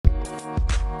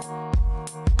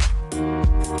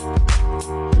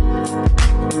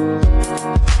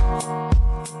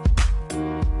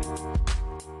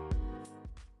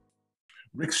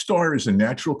Starr is a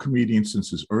natural comedian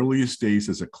since his earliest days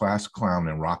as a class clown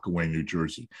in Rockaway, New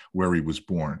Jersey, where he was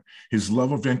born. His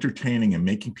love of entertaining and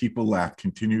making people laugh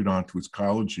continued on to his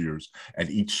college years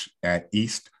at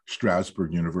East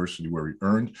Stroudsburg University, where he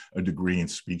earned a degree in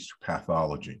speech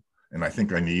pathology. And I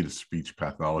think I need a speech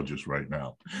pathologist right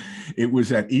now. It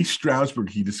was at East Stroudsburg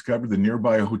he discovered the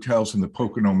nearby hotels in the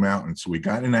Pocono Mountains. So he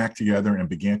got an act together and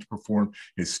began to perform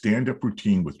his stand-up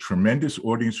routine with tremendous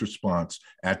audience response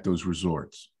at those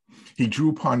resorts. He drew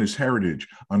upon his heritage,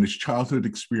 on his childhood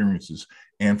experiences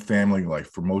and family life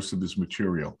for most of his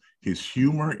material. His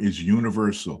humor is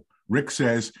universal. Rick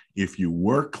says, if you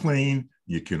work clean,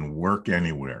 you can work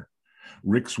anywhere.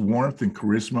 Rick's warmth and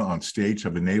charisma on stage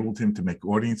have enabled him to make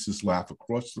audiences laugh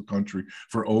across the country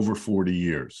for over 40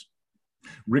 years.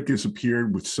 Rick has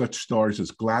appeared with such stars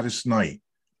as Gladys Knight,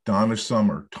 Donna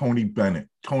Summer, Tony Bennett,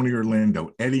 Tony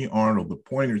Orlando, Eddie Arnold, the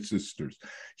Pointer Sisters,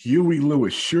 Huey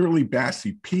Lewis, Shirley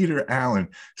Bassey, Peter Allen,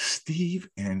 Steve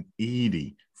and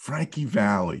Edie, Frankie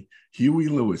Valli, Huey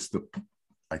Lewis,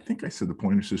 I think I said the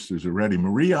Pointer Sisters already,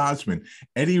 Marie Osmond,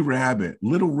 Eddie Rabbitt,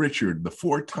 Little Richard, the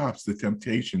Four Tops, the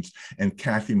Temptations, and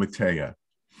Kathy Mattea.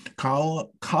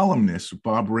 Columnist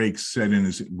Bob Rakes said in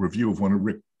his review of one of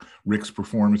Rick's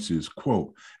performances,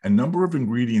 quote, a number of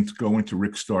ingredients go into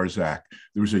Rick Starr's act.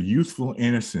 There's a youthful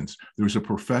innocence. There's a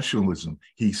professionalism.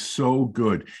 He's so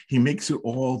good. He makes it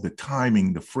all, the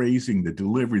timing, the phrasing, the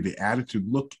delivery, the attitude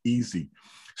look easy.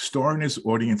 Starr and his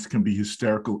audience can be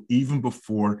hysterical even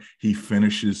before he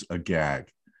finishes a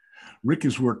gag. Rick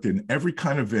has worked in every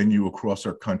kind of venue across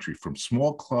our country, from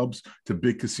small clubs to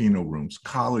big casino rooms,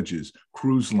 colleges,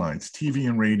 cruise lines, TV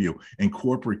and radio, and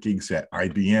corporate gigs at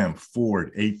IBM,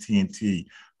 Ford, AT&T,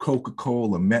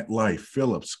 Coca-Cola, MetLife,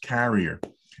 Philips, Carrier.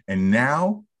 And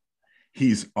now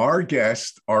he's our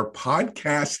guest, our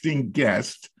podcasting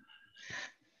guest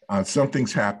on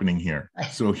Something's Happening Here.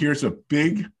 So here's a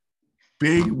big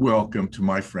welcome to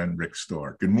my friend Rick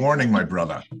Starr. Good morning, my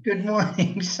brother. Good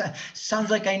morning.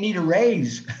 Sounds like I need a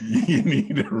raise. You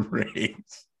need a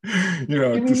raise. You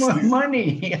know, give me more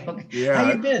money. Yeah.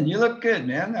 How you been? You look good,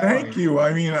 man. Thank you.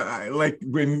 I mean, I like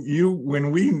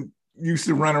when we used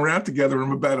to run around together,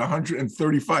 I'm about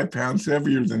 135 pounds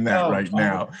heavier than that right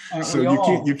now. So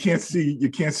you can't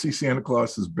see Santa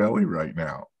Claus's belly right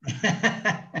now.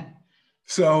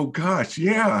 So, gosh,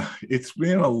 yeah, it's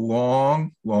been a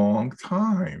long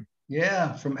time.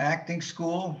 Yeah, from acting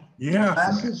school. Yeah.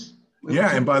 Classes.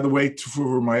 Yeah, and by the way,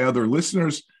 for my other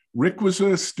listeners, Rick was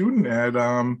a student at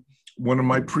one of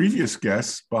my previous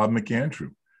guests, Bob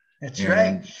McAndrew. That's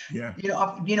right. Yeah. You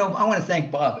know, I want to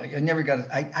thank Bob. I never got it.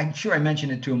 I'm sure I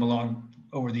mentioned it to him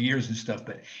over the years and stuff,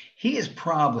 but he is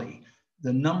probably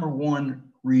the number one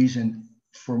reason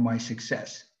for my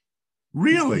success.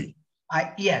 Really?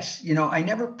 Yes, I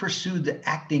never pursued the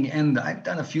acting end. I've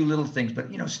done a few little things, but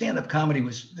stand-up comedy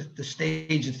was the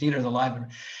stage, the theater, the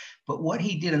live. But what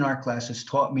he did in our classes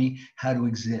taught me how to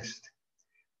exist,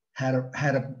 how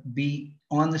to be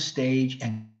on the stage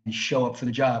and show up for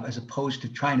the job, as opposed to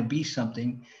trying to be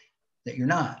something that you're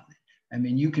not. I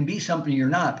mean, you can be something you're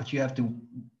not, but you have to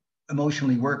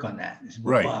emotionally work on that. Is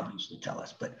what Bob used to tell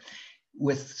us. But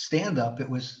with stand-up, it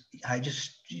was, I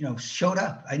just, showed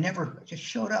up. I just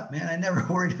showed up, man. I never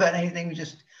worried about anything.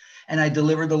 And I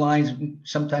delivered the lines,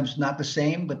 sometimes not the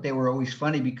same, but they were always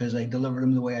funny because I delivered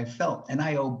them the way I felt. And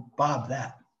I owe Bob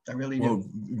that. I really do.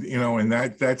 Well, and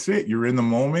that's it. You're in the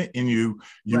moment, and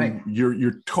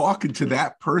you're talking to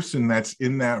that person that's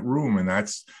in that room, and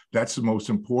that's the most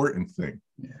important thing.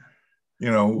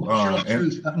 Yeah.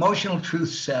 Emotional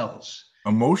truth sells.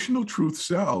 Emotional truth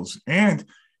sells. And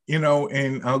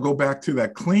and I'll go back to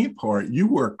that clean part. You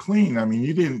were clean. I mean,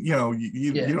 you didn't,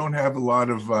 you don't have a lot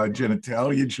of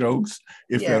genitalia jokes,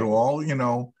 if at all. I'm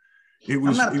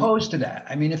not opposed to that.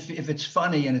 I mean, if it's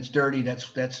funny and it's dirty,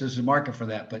 there's a market for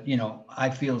that. But I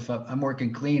feel if I'm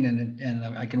working clean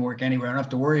and I can work anywhere, I don't have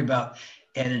to worry about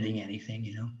editing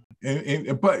anything.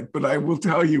 But I will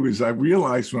tell you, is I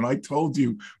realized when I told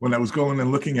you, when I was going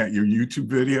and looking at your YouTube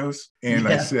videos, and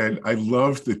I said, I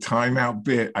loved the timeout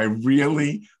bit. I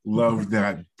really loved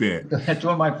that bit. That's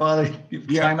what my father,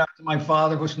 timeout to my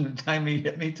father was from the time he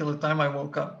hit me till the time I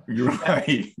woke up. You're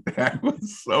right. That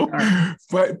was so,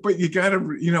 but you gotta,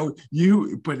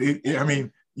 I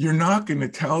mean, you're not going to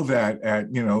tell that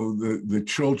at the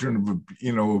children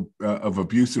of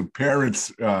abusive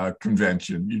parents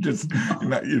convention.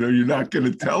 You're not going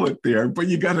to tell it there, but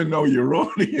you got to know your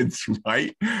audience,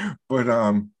 right? But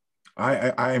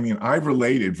I mean, I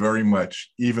related very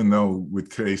much, even though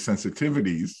with today's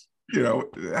sensitivities,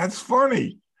 that's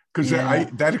funny because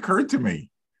that occurred to me.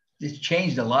 It's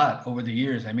changed a lot over the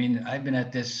years. I mean, I've been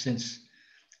at this since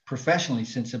professionally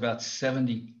since about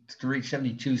 73,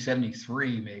 72,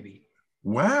 73, maybe.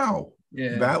 Wow.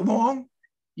 Yeah. That long?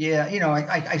 Yeah,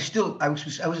 I was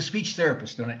a speech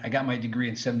therapist when I got my degree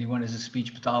in 71 as a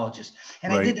speech pathologist.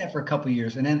 And I did Right. that for a couple of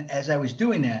years. And then as I was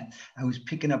doing that, I was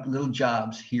picking up little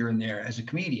jobs here and there as a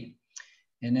comedian.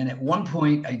 And then at one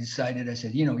point I decided, I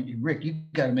said, Rick, you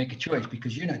got to make a choice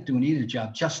because you're not doing either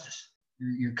job justice.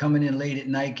 You're coming in late at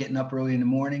night, getting up early in the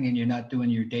morning, and you're not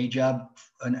doing your day job.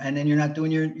 And then you're not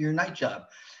doing your night job.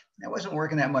 I wasn't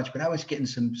working that much, but I was getting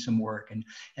some work, and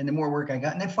the more work I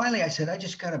got, and then finally I said I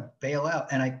just got to bail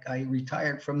out, and I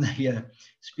retired from the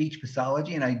speech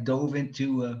pathology, and I dove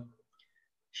into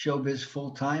showbiz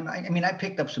full time. I mean, I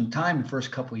picked up some time the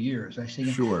first couple of years. I say,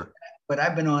 Sure. but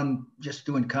I've been on just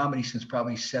doing comedy since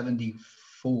probably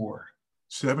 74.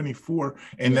 74.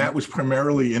 And Yeah. that was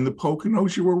primarily in the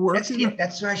Poconos you were working?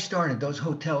 That's where I started. Those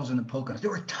hotels in the Poconos.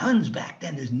 There were tons back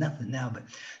then. There's nothing now, but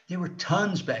there were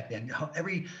tons back then.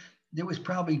 There was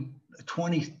probably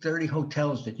 20, 30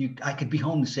 hotels that I could be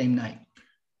home the same night.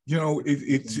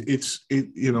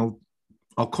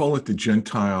 I'll call it the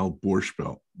Gentile Borscht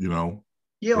Belt,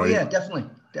 Yeah, right? yeah, definitely.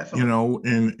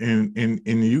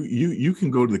 And you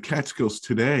can go to the Catskills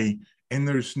today and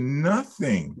there's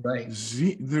nothing. Right.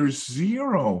 There's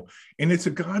zero. And it's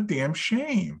a goddamn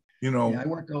shame. Yeah, I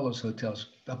worked all those hotels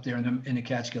up there in the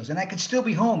Catskills, and I could still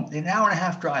be home. An hour and a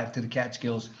half drive to the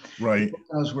Catskills. Right.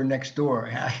 Those were next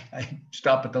door. I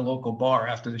stop at the local bar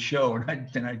after the show, and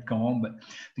then I'd go home. But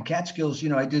the Catskills,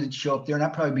 I did show up there, and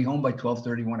I'd probably be home by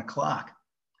 12:30, 1 o'clock.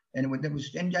 And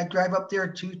I'd drive up there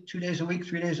two days a week,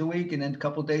 3 days a week, and then a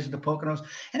couple of days at the Poconos,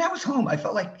 and I was home. I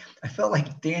felt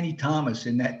like Danny Thomas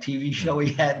in that TV show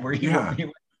he had where he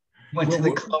went to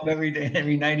the club every day, and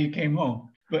every night he came home.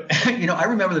 But I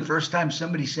remember the first time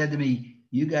somebody said to me,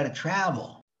 "You got to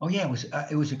travel." Oh yeah,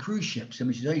 it was a cruise ship.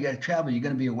 Somebody said, "Oh, you got to travel. You're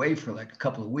going to be away for like a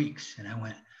couple of weeks." And I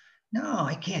went, "No,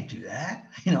 I can't do that."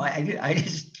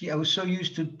 I was so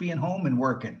used to being home and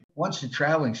working. Once the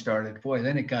traveling started, boy,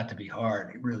 then it got to be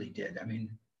hard. It really did. I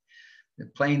mean, the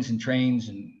planes and trains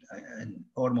and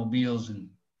automobiles and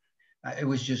it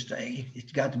was just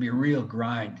it got to be a real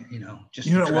grind,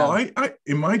 well, I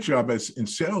in my job as in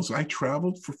sales, I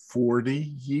traveled for 40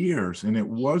 years and it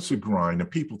was a grind. And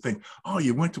people think, "Oh,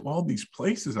 you went to all these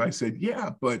places." I said,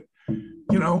 "Yeah, but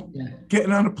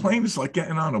getting on a plane is like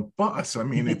getting on a bus." I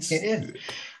mean, it is.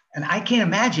 And I can't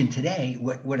imagine today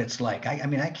what it's like. I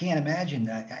mean, I can't imagine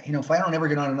that, if I don't ever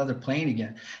get on another plane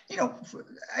again,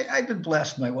 I've been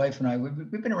blessed. My wife and I,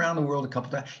 we've been around the world a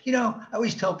couple of times. I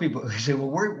always tell people, they say, "Well,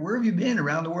 where have you been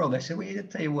around the world?" I said, "Well, I'll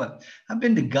tell you what, I've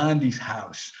been to Gandhi's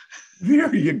house."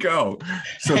 There you go.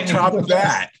 So top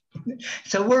that.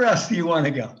 So where else do you want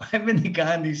to go? I've been to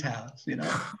Gandhi's house,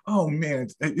 Oh man,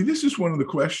 this is one of the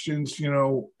questions,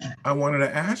 I wanted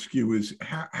to ask you is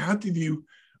how did you,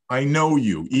 I know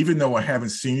you, even though I haven't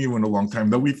seen you in a long time,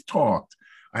 though we've talked,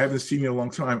 I haven't seen you in a long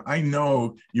time. I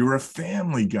know you're a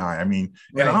family guy. I mean,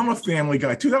 right. And I'm a family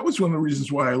guy too. That was one of the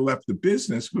reasons why I left the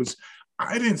business, was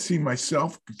I didn't see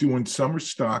myself doing summer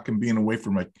stock and being away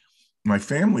from my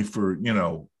family for,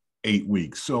 8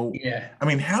 weeks. So, yeah. I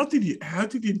mean, how did you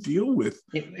deal with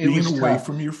being away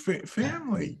from your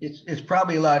family? It's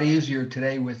probably a lot easier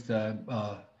today with the,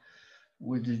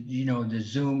 the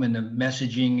Zoom and the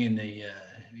messaging and the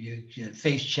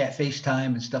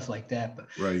FaceTime and stuff like that. But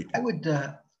right. I would,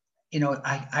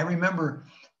 I remember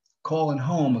calling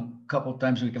home a couple of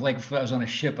times a week. Like if I was on a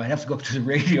ship, I'd have to go up to the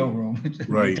radio room.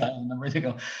 Right. They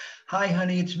go, "Hi,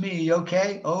 honey, it's me. You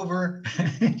okay? Over."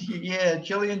 "Yeah,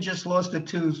 Jillian just lost a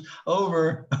tooth.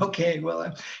 Over." "Okay,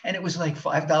 well," and it was like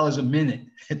 $5 a minute,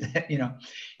 And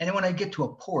then when I get to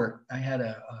a port, I had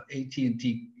a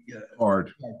AT&T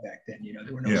card back then.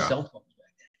 There were no cell phones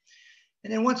back then.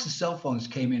 And then once the cell phones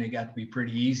came in, it got to be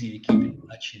pretty easy to keep in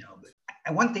touch.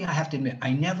 But one thing I have to admit,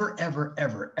 I never, ever,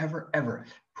 ever, ever, ever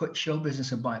put show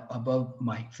business above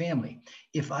my family.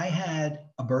 If I had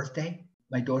a birthday,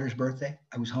 my daughter's birthday,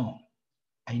 I was home.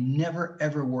 I never,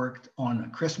 ever worked on a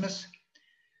Christmas.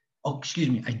 Oh, excuse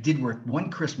me. I did work one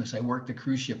Christmas. I worked a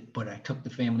cruise ship, but I took the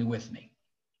family with me.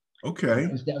 Okay.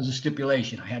 That was a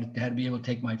stipulation. I had to be able to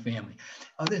take my family.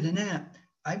 Other than that,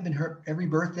 I've been hurt every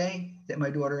birthday that my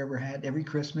daughter ever had, every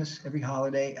Christmas, every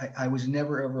holiday. I was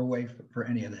never ever away for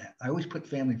any of that. I always put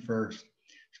family first.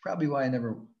 It's probably why I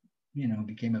never,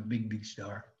 became a big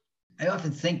star. I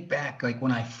often think back, like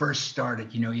when I first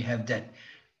started, you have that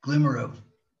glimmer of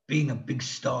being a big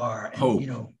star and, hope.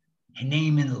 And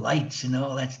name in lights and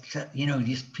all that stuff,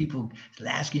 just people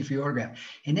asking for your autograph.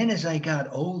 And then as I got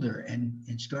older and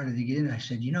started to get in, I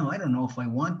said, I don't know if I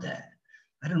want that.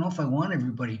 I don't know if I want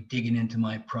everybody digging into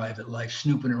my private life,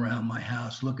 snooping around my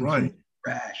house, looking right.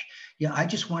 Rash. Yeah,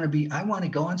 I want to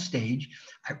go on stage.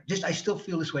 I still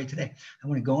feel this way today. I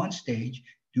want to go on stage,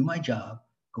 do my job,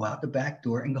 go out the back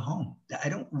door and go home. I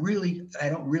don't really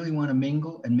want to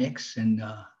mingle and mix. And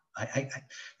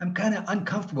I'm kind of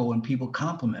uncomfortable when people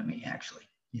compliment me, actually,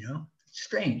 it's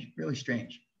strange, really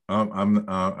strange.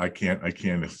 I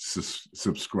can't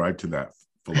subscribe to that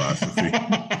philosophy.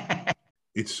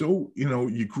 It's so,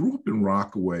 you grew up in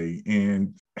Rockaway,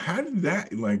 and how did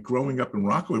that, like growing up in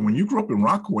Rockaway, when you grew up in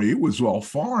Rockaway, it was all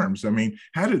farms. I mean,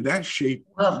 how did that shape?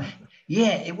 Well,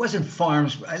 yeah, it wasn't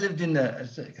farms. I lived in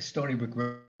the Stony Brook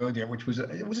Road there, which was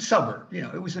it was a suburb.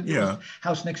 It was Yeah.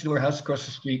 house next door, house across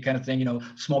the street, kind of thing.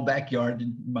 Small backyard,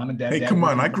 and mom and dad. Hey, Dad come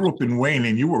on. working. I grew up in Wayne,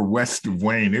 and you were west of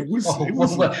Wayne. It was.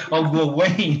 Well,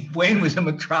 Wayne was a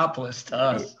metropolis to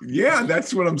us. Yeah,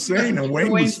 that's what I'm saying. And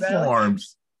Wayne was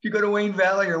farms. You go to Wayne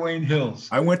Valley or Wayne Hills?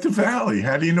 I went to Valley.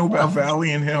 How do you know about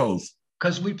Valley and Hills?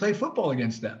 Because we played football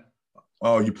against them.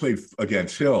 Oh, you played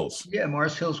against Hills. Yeah,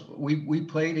 Morris Hills. We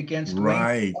played against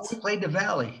right. Wayne. Oh, we played the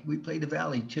Valley. We played the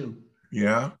Valley too.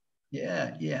 Yeah.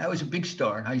 Yeah. I was a big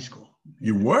star in high school.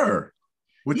 You were.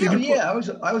 What did you play? I was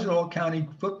an all-county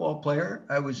football player.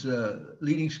 I was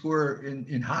leading scorer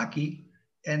in hockey,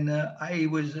 and I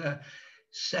was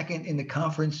second in the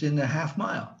conference in the half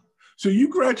mile. So you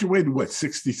graduated, what,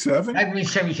 67? I mean,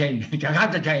 17.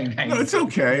 No, it's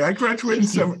okay. I graduated in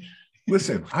 7.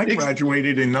 Listen, I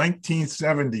graduated in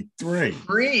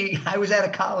 1973. I was out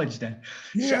of college then.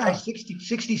 Yeah.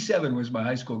 67 was my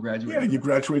high school graduation. Yeah, you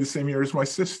graduated the same year as my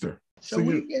sister. So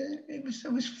it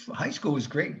was high school was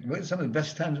great. It was some of the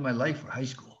best times of my life were high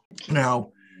school.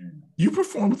 Now, you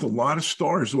performed with a lot of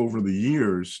stars over the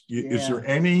years. Is there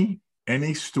any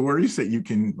stories that you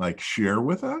can like share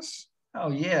with us? Oh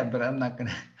yeah, but I'm not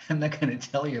gonna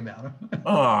tell you about them.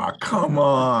 Oh, come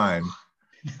on.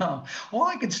 No, all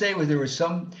I can say was there was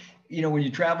some, when you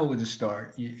travel with a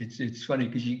star, it's funny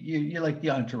because you're like the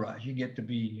entourage. You get to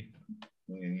be,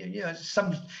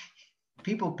 some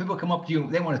people come up to you,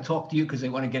 they want to talk to you because they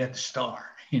want to get at the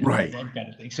star, right? That kind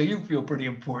of thing. So you feel pretty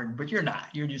important, but you're not.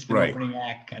 You're just an opening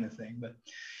act kind of thing. But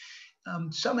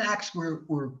some acts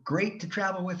were great to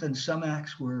travel with, and some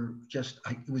acts were just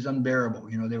it was unbearable.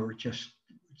 They were just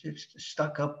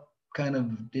stuck up, kind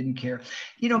of didn't care.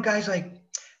 Guys like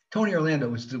Tony Orlando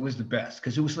was the best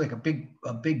because it was like a big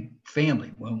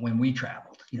family when we traveled.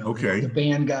 Okay. The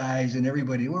band guys and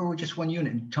everybody. We were just one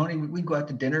unit. And Tony, we'd go out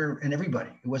to dinner and everybody.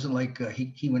 It wasn't like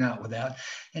he went out without.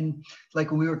 And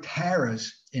like when we were at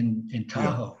Harrah's in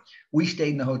Tahoe, we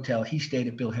stayed in the hotel. He stayed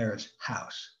at Bill Harrah's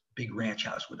house, big ranch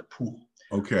house with a pool.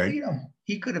 Okay.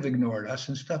 He could have ignored us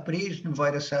and stuff, but he used to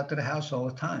invite us out to the house all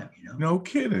the time. No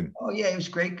kidding. Oh yeah, he was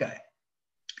a great guy.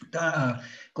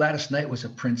 Gladys Knight was a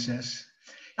princess.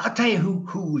 I'll tell you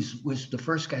who was the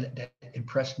first guy that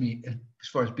impressed me as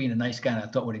far as being a nice guy and I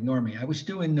thought would ignore me. I was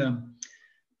doing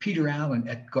Peter Allen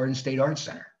at Garden State Arts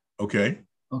Center. Okay.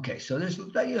 Okay, so there's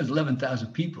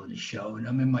 11,000 people in the show, and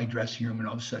I'm in my dressing room, and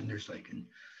all of a sudden there's like a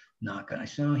knock, and I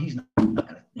said, "No, he's not going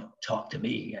to talk to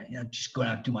me. I'm just going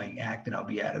out and do my act, and I'll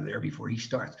be out of there before he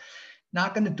starts."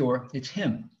 Knock on the door. It's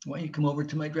him. Why don't you come over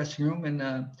to my dressing room and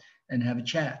have a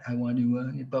chat? I want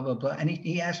to blah blah blah. And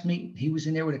he asked me. He was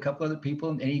in there with a couple other people,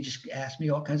 and he just asked me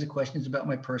all kinds of questions about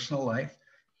my personal life.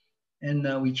 And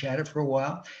we chatted for a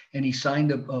while. And he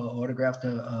signed autographed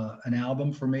an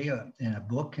album for me and a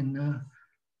book. And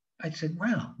I said,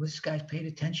 "Wow, this guy's paid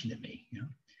attention to me."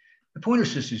 The Pointer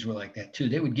Sisters were like that too.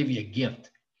 They would give you a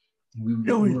gift. We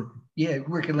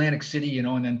work Atlantic City,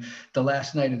 and then the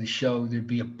last night of the show, there'd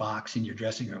be a box in your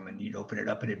dressing room, and you'd open it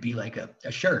up, and it'd be like a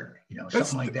shirt,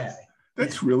 something like that.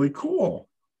 That's really cool.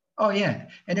 Oh yeah,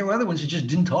 and there were other ones that just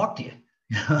didn't talk to you.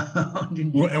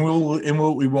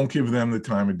 We won't give them the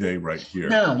time of day right here.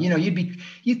 No,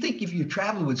 you'd think if you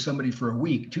traveled with somebody for a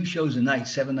week, 2 shows a night,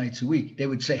 7 nights a week, they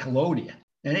would say hello to you,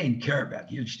 and they didn't care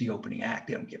about you. It's the opening act.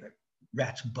 They don't give a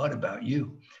rat's butt about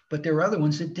you. But there were other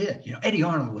ones that did. Eddie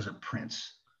Arnold was a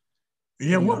prince.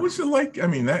 Yeah, what was it like? I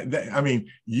mean,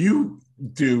 you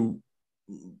do,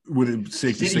 would it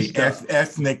safe to say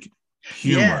ethnic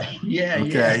humor? Yeah.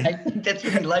 Okay. I think that's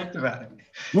what he liked about it.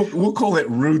 We'll call it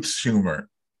roots humor.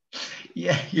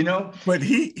 Yeah, But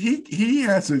he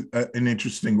has an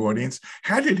interesting audience.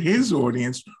 How did his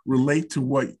audience relate to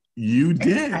what you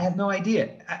did? I have no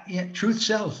idea. Truth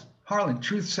sells. Harlan,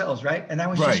 truth sells, right? And I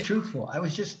was just truthful. I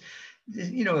was just,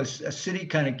 a city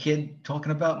kind of kid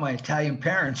talking about my Italian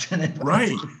parents, and it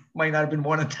might not have been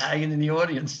one Italian in the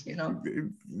audience, They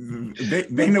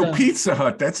know Pizza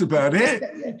Hut. That's about it.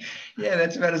 Yeah,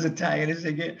 that's about as Italian as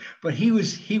they get. But he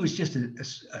was just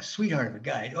a sweetheart of a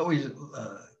guy. Always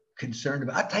concerned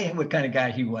about. I'll tell you what kind of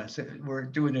guy he was. We're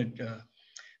doing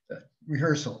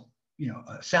rehearsal,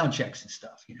 sound checks and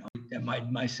stuff,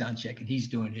 my sound check, and he's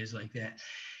doing his like that.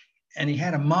 And he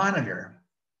had a monitor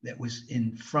that was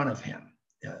in front of him,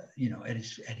 at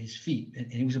his feet,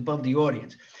 and he was above the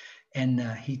audience. And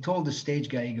he told the stage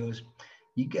guy, he goes,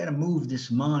 "You got to move this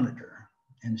monitor."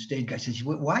 And the stage guy says,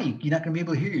 "Why? You're not going to be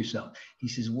able to hear yourself." He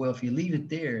says, "Well, if you leave it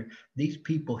there, these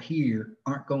people here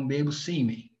aren't going to be able to see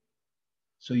me.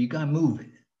 So you got to move it."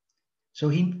 So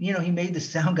he made the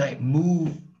sound guy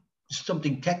move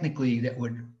something technically that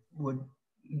would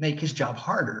make his job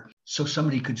harder so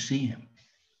somebody could see him.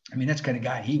 I mean, that's the kind of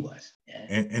guy he was.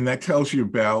 And that tells you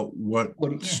about what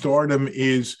stardom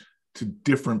is to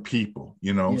different people.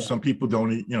 Some people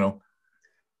don't,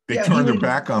 they turn their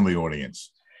back on the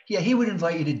audience. Yeah, he would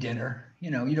invite you to dinner.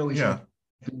 You'd always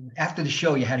after the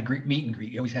show, you had a great meet and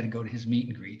greet. You always had to go to his meet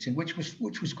and greets, and which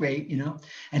was great, And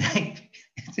I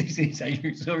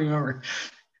still remember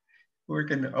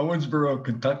working in Owensboro,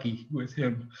 Kentucky with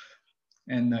him,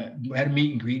 and we had a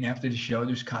meet and greet. And after the show,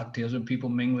 there's cocktails and people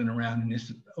mingling around. And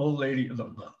this old lady,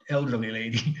 elderly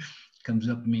lady, comes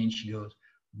up to me and she goes,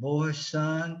 "Boy,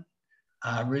 son,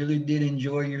 I really did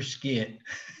enjoy your skit."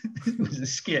 It was a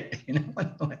skit,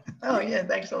 Oh yeah,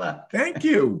 thanks a lot. Thank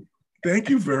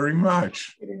you very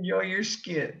much. I did enjoy your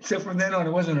skit. So from then on,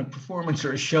 it wasn't a performance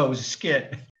or a show; it was a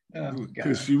skit.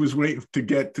 Because she was waiting to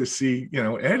get to see,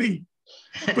 Eddie.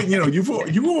 But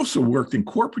you've also worked in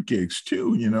corporate gigs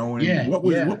too, And what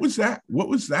was that? What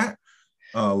was that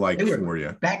like for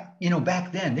you? Back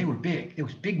then they were big. It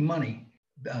was big money.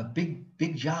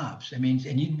 Big jobs. I mean,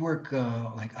 and you'd work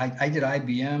like I did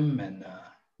IBM and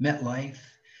MetLife.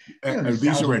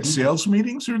 These are at sales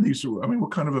meetings, or these are? I mean,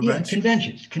 what kind of events?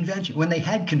 Yeah, convention. When they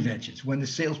had conventions, when the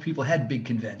salespeople had big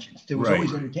conventions, there was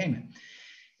always entertainment.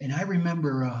 And I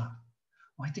remember,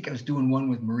 I think I was doing one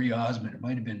with Marie Osmond. It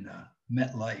might have been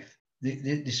MetLife.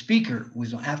 The speaker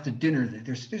was after dinner.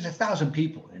 There's 1,000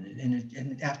 people,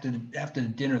 and after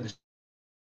the dinner, the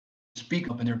speak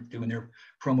up and they're doing their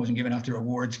promos and giving out their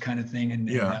awards kind of thing. And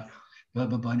blah,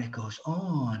 blah, blah, and it goes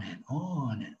on and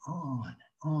on and on and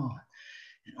on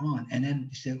and on. And then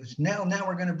he said, now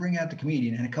we're going to bring out the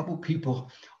comedian. And a couple of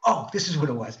people, this is what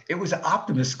it was. It was an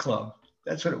Optimist Club.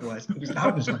 That's what it was. It was an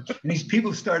Optimist Club. And these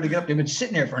people started to get up. They've been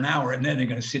sitting there for an hour and then they're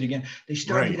going to sit again. They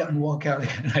started to get up and walk out.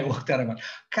 And I walked out. I went,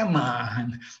 "Come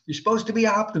on, you're supposed to be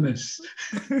optimists."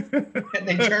 And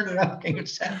they turned it up and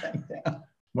sat back down.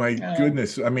 My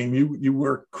goodness. I mean, you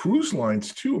work cruise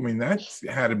lines too. I mean, that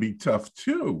had to be tough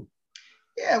too.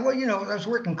 Yeah, well, I was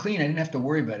working clean. I didn't have to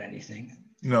worry about anything.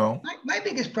 No. My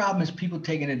biggest problem is people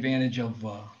taking advantage of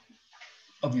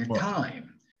your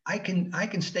time. I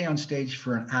can stay on stage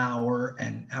for an hour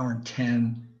and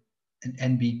 10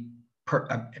 and be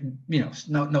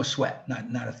no sweat,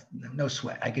 no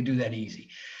sweat. I could do that easy.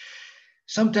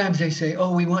 Sometimes they say,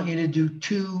 "Oh, we want you to do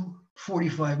 2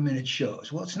 45-minute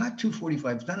shows." Well, it's not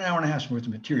 2:45. It's not an hour and a half's worth of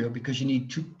material because you need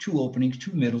two openings,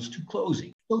 2 middles, 2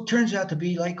 closing. So it turns out to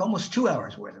be like almost 2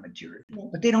 hours worth of material.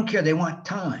 But they don't care. They want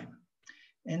time.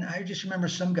 And I just remember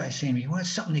some guy saying to me, "You want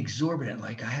something exorbitant,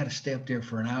 like I had to stay up there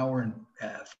for an hour and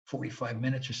 45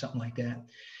 minutes or something like that."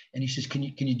 And he says, "Can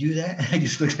you do that?" And I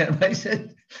just looked at him. I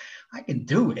said, "I can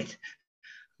do it,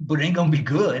 but it ain't gonna be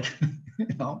good."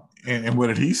 And what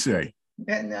did he say?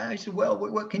 And I said, "Well,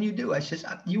 what can you do?" I says,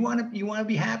 "You want to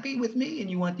be happy with me, and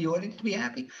you want the audience to be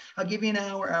happy? I'll give you an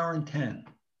hour and 10.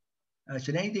 I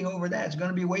said, "Anything over that is going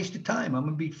to be a waste of time. I'm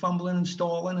going to be fumbling and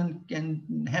stalling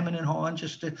and hemming and hawing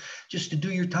just to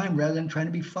do your time rather than trying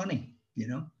to be funny,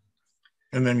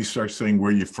 And then you start saying,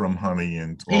 "Where you from, honey?"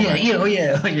 And all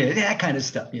that kind of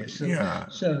stuff. Yeah.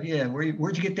 So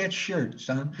where'd you get that shirt,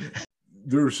 son?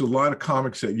 There's a lot of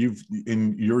comics that you've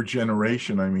in your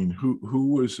generation. I mean, who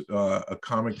was a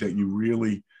comic that you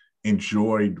really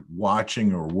enjoyed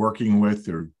watching or working with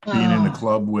or being in the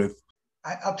club with?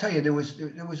 I'll tell you, there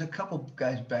was a couple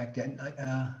guys back then.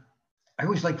 I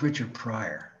always liked Richard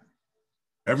Pryor.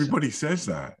 Everybody says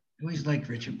that. I always liked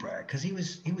Richard Pryor because he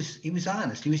was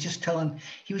honest. He was just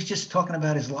talking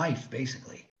about his life,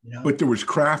 basically. But there was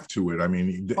craft to it. I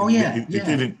mean, it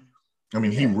didn't. I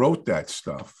mean, he wrote that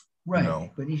stuff. Right,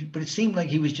 but it seemed like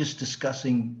he was just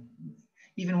discussing,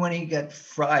 even when he got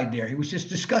fried there, he was just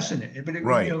discussing it. But it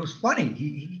was funny.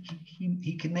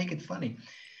 He could make it funny.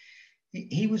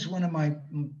 He was one of my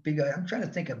big. I'm trying to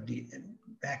think of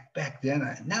back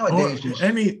then. Nowadays,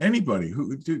 anybody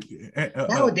who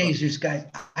nowadays there's guys.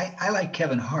 I like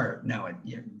Kevin Hart now.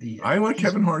 I like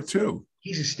Kevin Hart too.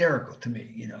 He's hysterical to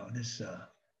me.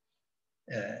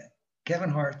 Kevin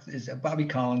Hart is Bobby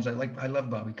Collins. I love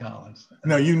Bobby Collins.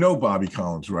 Now you know Bobby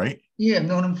Collins, right? Yeah, I've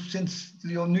known him since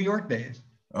the old New York days.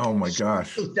 Oh my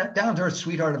gosh. Down to earth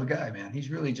sweetheart of a guy, man. He's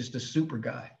really just a super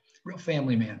guy, real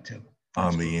family man too. That's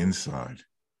On cool. the inside.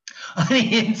 On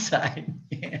the inside,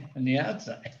 yeah, on the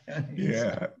outside. On the Yeah.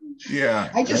 inside. Yeah.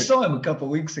 I just saw him a couple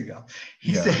of weeks ago.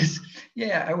 He Yeah. says,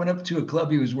 "Yeah, I went up to a club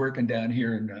he was working down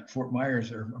here in Fort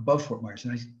Myers or above Fort Myers,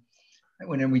 and I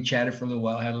went in. We chatted for a little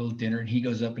while, had a little dinner, and he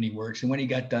goes up and he works. And when he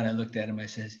got done, I looked at him. I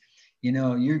says, you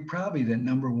know, you're probably the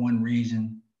number one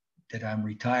reason that I'm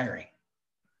retiring."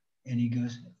 And he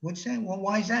goes, "What's that? Well,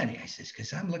 why is that?" I says,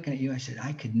 "Because I'm looking at you." I said,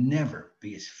 "I could never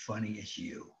be as funny as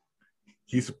you."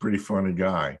 He's a pretty funny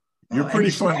guy. You're Oh, and pretty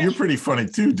fun. You're pretty funny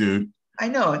too, dude. I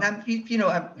know, and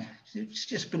it's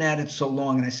just been at it so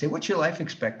long. And I say, "What's your life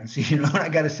expectancy?" You know, and I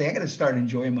got to start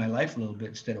enjoying my life a little bit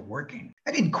instead of working.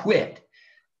 I didn't quit,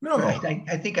 but No.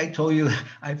 I think I told you,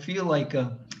 I feel like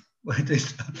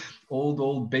this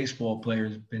old baseball player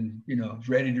has been,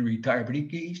 ready to retire, but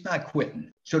he's not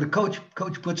quitting. So the coach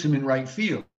puts him in right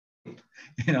field.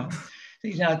 You know,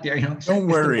 he's out there. Don't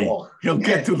worry. He'll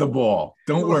get to the ball.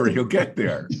 Don't worry. He'll get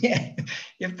there. Yeah,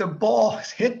 if the ball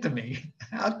is hit to me,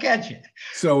 I'll catch it.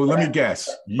 So let me guess.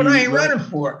 But I ain't running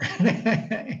for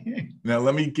it. Now,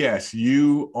 let me guess.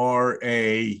 You are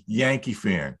a Yankee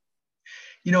fan.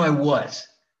 I was.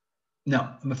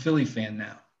 No, I'm a Philly fan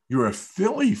now. You're a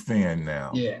Philly fan now.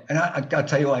 Yeah, and I'll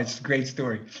tell you why. It's a great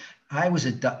story.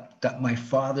 My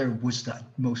father was the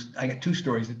most. I got two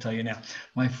stories to tell you now.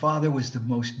 My father was the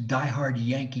most diehard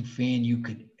Yankee fan you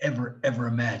could ever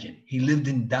imagine. He lived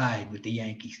and died with the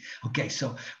Yankees. Okay,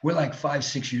 so we're like 5,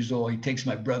 6 years old. He takes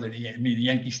my brother to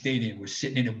Yankee Stadium. We're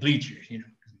sitting in the bleachers,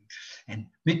 and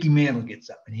Mickey Mantle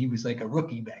gets up, and he was like a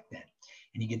rookie back then.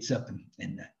 And he gets up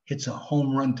and hits a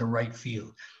home run to right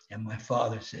field. And my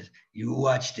father says, "You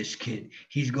watch this kid.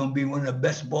 He's going to be one of the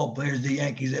best ball players the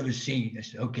Yankees ever seen." I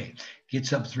said, "Okay."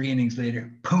 Gets up 3 innings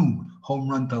later, boom, home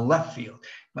run to left field.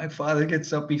 My father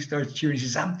gets up, he starts cheering. He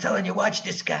says, "I'm telling you, watch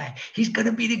this guy. He's going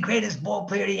to be the greatest ball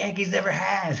player the Yankees ever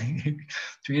had."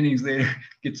 3 innings later,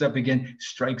 gets up again,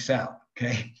 strikes out.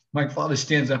 Okay. My father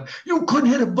stands up. "You couldn't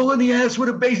hit a bull in the ass with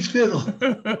a bass fiddle."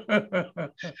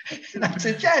 And I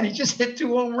said, "Dad, he just hit 2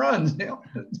 home runs."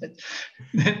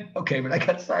 Okay, but I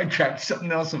got sidetracked.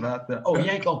 Something else about that. Oh,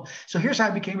 Yanko. So here's how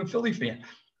I became a Philly fan.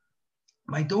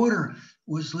 My daughter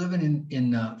was living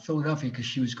in Philadelphia because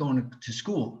she was going to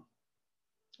school,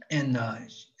 and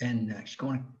she's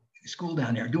going to school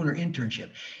down there, doing her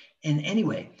internship. And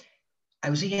anyway, I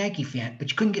was a Yankee fan,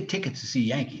 but you couldn't get tickets to see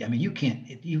Yankee. I mean, you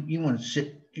can't. You want to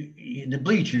sit in the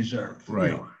bleachers are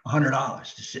right.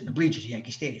 $100 to sit in the bleachers at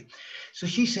Yankee Stadium. So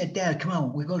she said, "Dad, come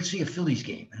on, we're going to see a Phillies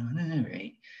game." And I went, "All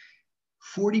right."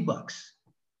 $40,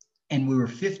 and we were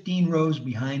 15 rows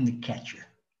behind the catcher.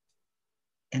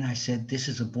 And I said, "This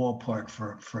is a ballpark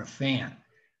for a fan,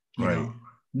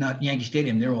 not Yankee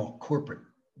Stadium. They're all corporate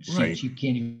seats. Right. You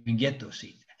can't even get those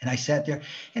seats." And I sat there,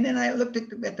 and then I looked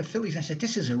at the Phillies. And I said,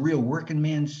 "This is a real working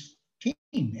man's team,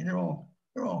 and they're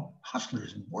all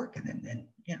hustlers and working." And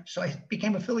so I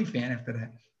became a Philly fan after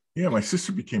that. Yeah, my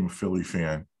sister became a Philly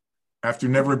fan after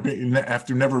never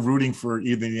rooting for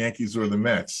either the Yankees or the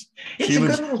Mets.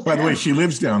 By the way, she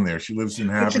lives down there. She lives in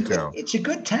Havertown. It's a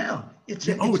good town.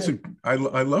 I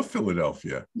love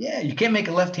Philadelphia. Yeah, you can't make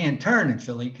a left-hand turn in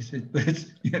Philly because it's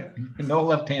no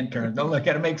left-hand turn. Got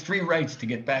to make 3 rights to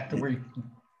get back to where you.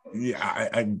 Yeah,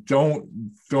 I don't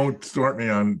start me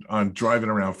on driving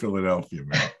around Philadelphia,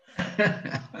 man.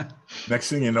 Next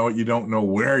thing you know, you don't know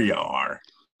where you are.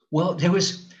 Well, there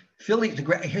was Philly.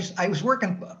 I was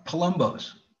working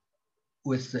Palumbo's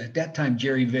with at that time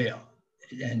Jerry Vale,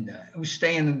 and I was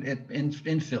staying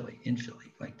in Philly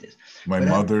like this. My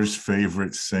mother's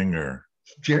favorite singer,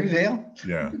 Jerry Vale.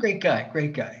 Yeah, great guy.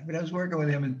 But I was working with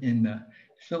him in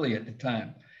Philly at the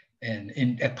time,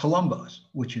 and at Palumbo's,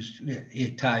 which is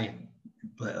Italian,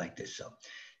 but like this. So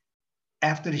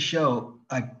after the show,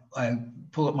 I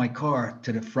pull up my car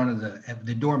to the front of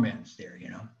the doorman's there,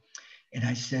 and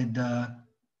I said,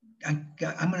 I'm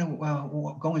going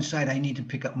to go inside. I need to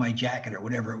pick up my jacket or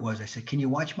whatever it was. I said, "Can you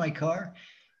watch my car?"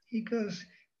 He goes,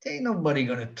 "Ain't nobody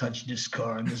going to touch this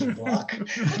car in this block."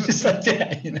 Just like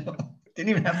that, Didn't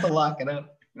even have to lock it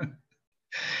up.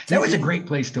 That was a great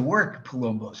place to work,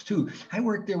 Palumbo's, too. I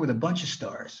worked there with a bunch of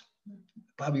stars.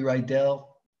 Bobby Rydell,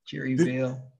 Jerry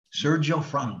Vale, Sergio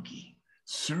Franchi.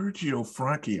 Sergio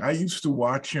Franchi. I used to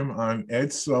watch him on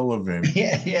Ed Sullivan.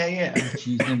 Yeah.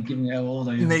 Jeez, I'm giving you how old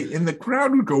I am. And the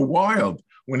crowd would go wild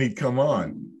when he'd come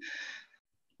on.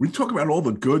 We talk about all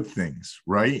the good things,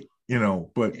 right?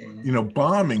 But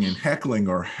bombing and heckling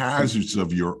are hazards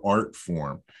of your art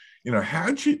form.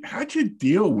 How'd you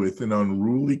deal with an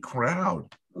unruly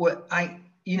crowd? Well,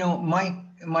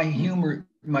 my humor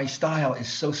My style is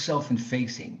so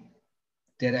self-effacing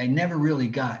that I never really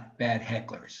got bad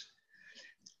hecklers.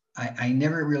 I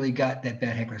never really got that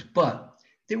bad hecklers, but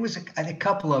there was a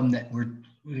couple of them that were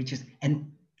just,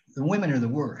 and the women are the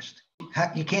worst.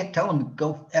 You can't tell them to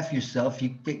go F yourself.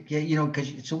 You know, because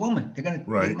it's a woman.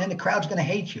 Right. Then the crowd's going to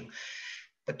hate you.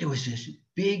 But there was this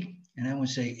big, and I won't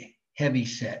say heavy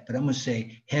set, but I'm going to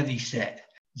say heavy set.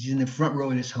 She's in the front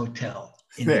row of this hotel.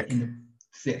 Thick.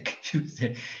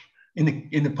 Thick. in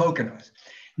the Poconos.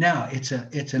 Now it's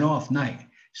an off night.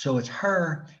 So it's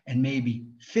her and maybe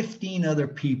 15 other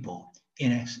people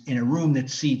in a room that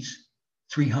seats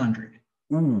 300.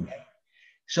 Ooh.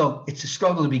 So it's a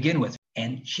struggle to begin with.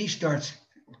 And she starts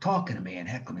talking to me and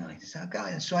heckling me like this.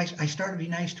 So I started to be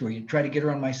nice to her. You try to get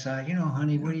her on my side. You know,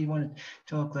 honey, what do you want to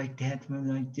talk like that?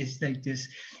 Like this.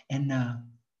 And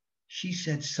she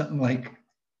said something like,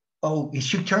 oh,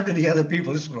 she turned to the other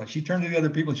people. This is what she turned to the other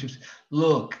people. And she was,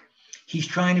 look, he's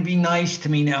trying to be nice to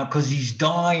me now because he's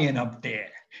dying up there.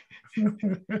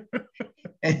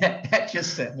 And that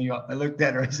just set me off. I looked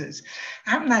at her and says,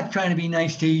 I'm not trying to be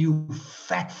nice to you, you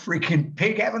fat freaking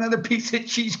pig. Have another piece of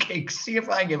cheesecake. See if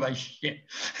I give a shit.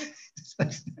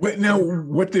 Wait, now,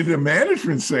 what did the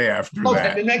management say after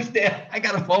that? The next day, I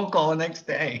got a phone call the next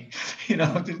day. You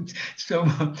know,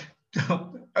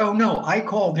 oh no, I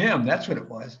called him. That's what it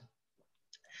was.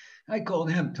 I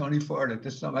called him, Tony Ford, at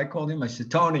this time. I called him. I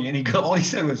said, Tony, and all he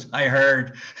said was, I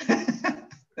heard.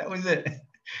 That was it.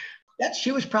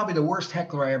 She was probably the worst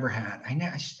heckler I ever had.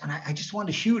 I just wanted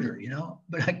to shoot her, you know,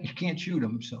 but you can't shoot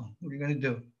them. So what are you going to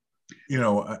do? You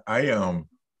know,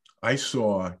 I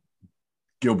saw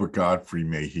Gilbert Gottfried,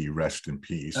 may he rest in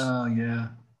peace. Oh, yeah.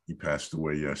 He passed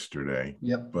away yesterday.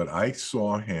 Yep. But I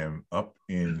saw him up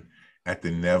at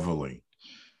the Neville.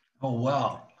 Oh,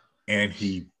 wow. And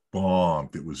he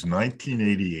bombed. It was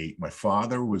 1988. My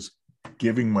father was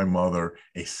giving my mother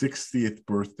a 60th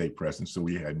birthday present. So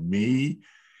we had me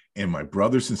and my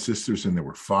brothers and sisters, and there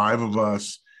were 5 of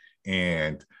us,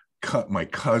 and my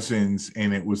cousins,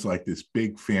 and it was like this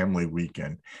big family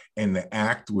weekend. And the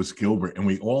act was Gilbert, and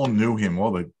we all knew him.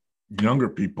 All the younger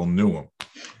people knew him.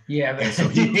 Yeah, and so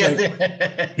he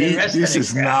this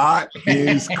is not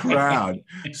his crowd.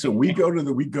 So we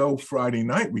go Friday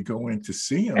night. We go in to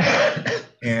see him,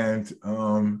 and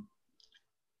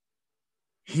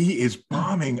he is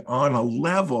bombing on a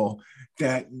level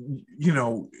that, you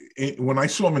know, when I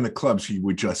saw him in the clubs, he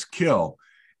would just kill.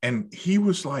 And he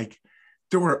was like,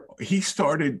 he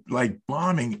started like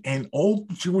bombing, and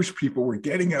old Jewish people were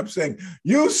getting up saying,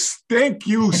 you stink,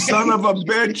 you son of a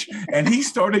bitch. And he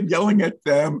started yelling at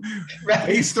them. Right.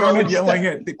 They started yelling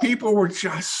at the people, were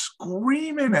just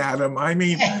screaming at him. I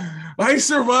mean, I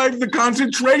survived the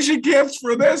concentration camps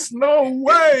for this. No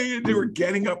way. And they were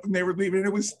getting up and they were leaving.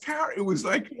 It was terrible. It was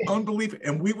like unbelievable.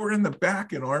 And we were in the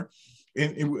back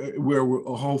where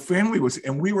a whole family was,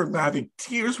 and we were laughing.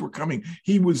 Tears were coming.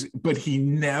 But he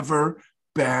never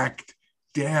backed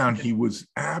down. He was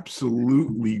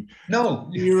absolutely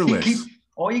fearless.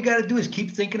 All you got to do is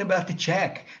keep thinking about the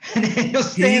check, and then he'll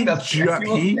stand up.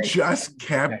 He just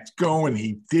kept going.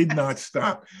 He did not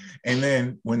stop. And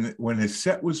then when his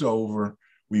set was over,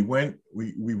 we went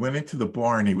into the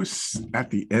bar, and he was at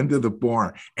the end of the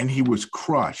bar, and he was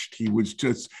crushed. He was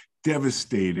just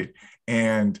devastated.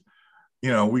 And you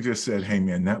know, we just said, hey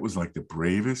man, that was like the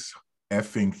bravest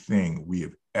effing thing we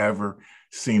have ever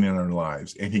seen in our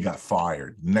lives. And he got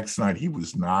fired. Next night he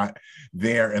was not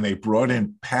there, and they brought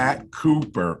in Pat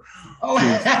Cooper,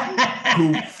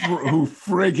 who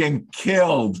friggin'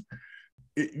 killed,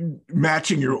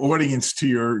 matching your audience to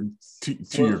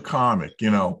your comic. You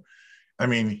know, I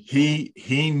mean,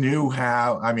 he knew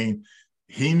how. I mean,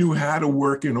 he knew how to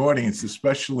work an audience,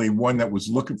 especially one that was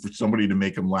looking for somebody to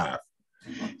make him laugh.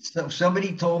 So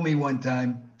somebody told me one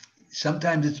time,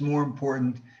 sometimes it's more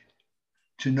important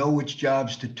to know which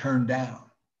jobs to turn down.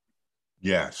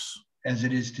 Yes. As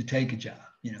it is to take a job,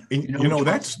 you know. And, you know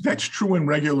that's true in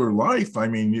regular life. I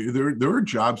mean, there are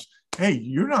jobs. Hey,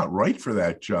 you're not right for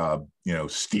that job. You know,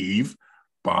 Steve,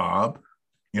 Bob,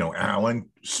 you know, Alan,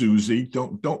 Susie.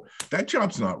 Don't. That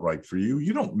job's not right for you.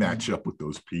 You don't match up with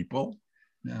those people.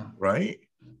 No. Right.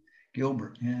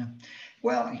 Gilbert. Yeah.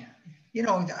 Well, you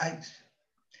know,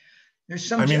 there's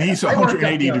some. I mean, he's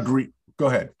 180 degree. Go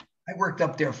ahead. I worked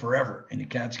up there forever in the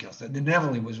Catskills. The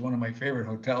Neville was one of my favorite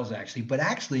hotels, actually. But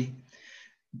actually,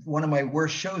 one of my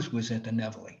worst shows was at the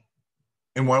Neville.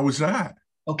 And why was that?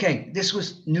 Okay, this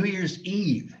was New Year's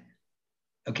Eve.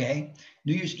 Okay,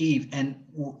 New Year's Eve, and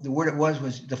what it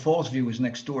was the Falls View was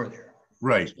next door there.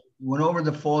 Right. So went over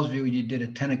to the Falls View. You did a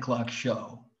 10 o'clock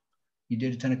show.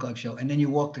 And then you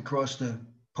walked across the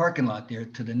parking lot there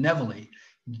to the Neville.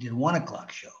 We did a 1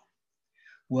 o'clock show.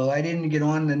 Well, I didn't get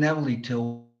on the Neville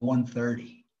till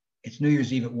 1:30. It's New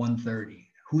Year's Eve at 1:30.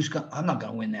 I'm not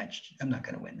going to win that. I'm not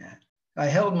going to win that. I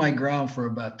held my ground for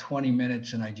about 20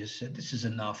 minutes and I just said, this is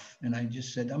enough. And I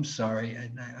just said, I'm sorry.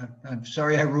 I'm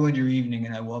sorry I ruined your evening.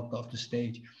 And I walked off the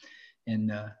stage.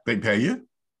 And they pay you?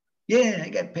 Yeah, I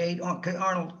got paid.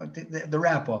 Arnold, the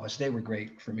rap office, they were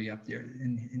great for me up there.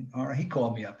 And he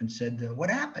called me up and said, what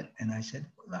happened? And I said,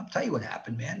 well, I'll tell you what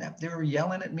happened, man. They were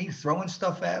yelling at me, throwing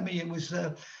stuff at me. It was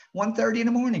 1:30 in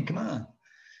the morning. Come on.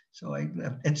 So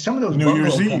and some of those New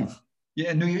Year's Eve.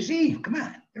 Yeah, New Year's Eve. Come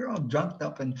on. They're all drunked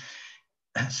up. And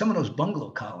some of those bungalow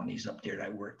colonies up there that I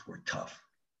worked were tough.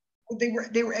 They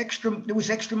were extra. There was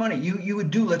extra money. You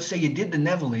would do, let's say you did the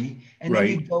Neville, and then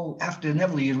you'd go after the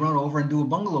Neville, you'd run over and do a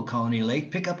bungalow colony late,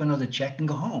 pick up another check, and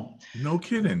go home. No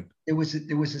kidding. There was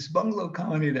this bungalow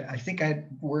colony that I think I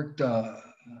worked.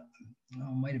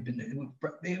 Might have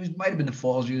been the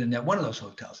Falls View, and one of those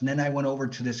hotels. And then I went over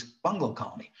to this bungalow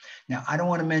colony. Now I don't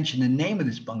want to mention the name of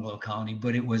this bungalow colony,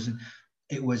 but it was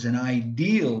an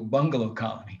ideal bungalow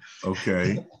colony.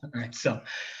 Okay. All right, so.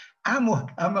 I'm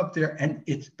up there, and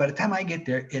it's by the time I get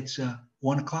there, it's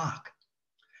 1 o'clock,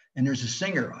 and there's a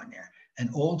singer on there, an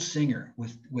old singer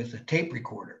with a tape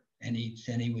recorder, and he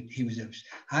was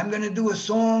I'm going to do a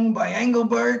song by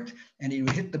Engelbert, and he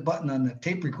would hit the button on the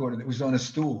tape recorder that was on a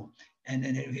stool, and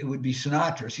then it would be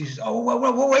Sinatra. So he says,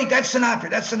 oh, wait, that's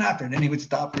Sinatra, and then he would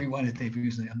stop, rewind the tape.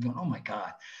 I'm going, oh my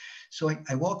God. So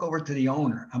I walk over to the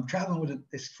owner. I'm traveling with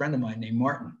this friend of mine named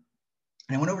Martin,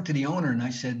 and I went over to the owner and I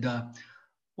said,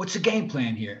 what's the game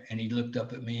plan here? And he looked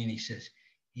up at me and he says,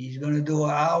 he's going to do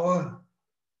an hour,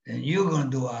 then you're going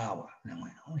to do an hour. And I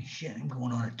went, holy shit, I'm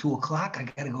going on at 2 o'clock. I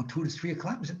got to go 2 to 3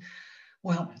 o'clock. I said,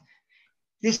 well,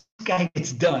 this guy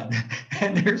gets done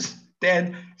and there's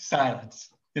dead silence,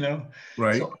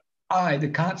 Right. So I, the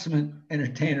consummate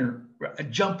entertainer,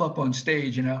 jump up on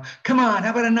stage, come on,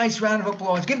 how about a nice round of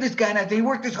applause? Give this guy nothing. He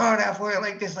worked his heart out for you,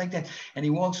 like this, like that. And he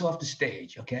walks off the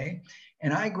stage, okay?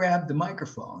 And I grab the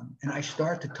microphone and I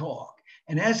start to talk.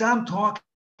 And as I'm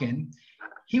talking,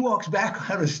 he walks back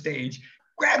out of the stage,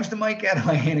 grabs the mic out of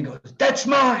my hand and goes, that's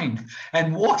mine,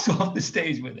 and walks off the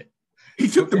stage with it. He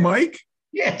took the mic?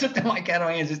 Yeah, took the mic out of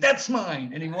my hand and says, that's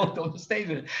mine. And he walked off the stage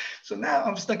with it. So now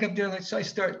I'm stuck up there. So I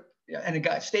start, and the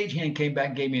stagehand came back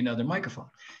and gave me another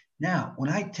microphone. Now, when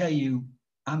I tell you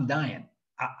I'm dying,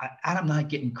 I'm not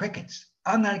getting crickets.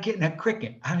 I'm not getting a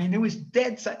cricket. I mean, it was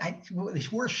dead. The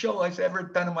worst show I've ever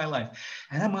done in my life.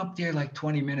 And I'm up there like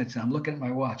 20 minutes and I'm looking at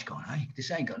my watch going, this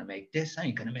ain't going to make this. I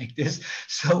ain't going to make this.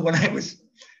 So when I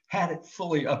had it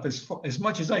fully up as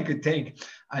much as I could take,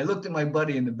 I looked at my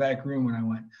buddy in the back room and I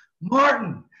went,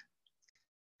 Martin,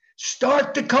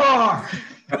 start the car.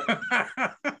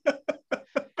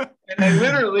 And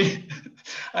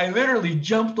I literally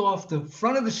jumped off the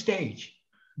front of the stage.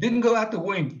 Didn't go out the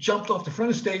wing, jumped off the front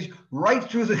of the stage, right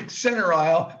through the center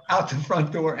aisle, out the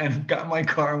front door, and got my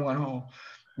car and went home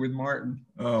with Martin.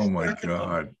 Oh my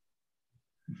God!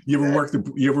 You ever work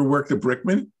the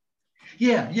Brickman?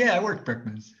 Yeah, I worked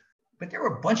Brickman's, but there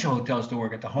were a bunch of hotels to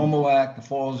work at: the Homoac, the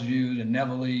Falls View, the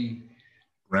Neville,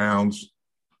 Browns.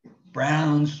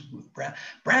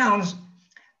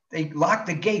 They locked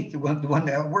the gate. The one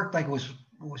that worked like it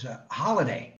was a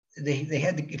holiday. They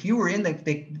had to, if you were in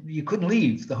you couldn't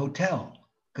leave the hotel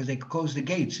because they closed the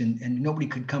gates and nobody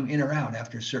could come in or out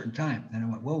after a certain time. And I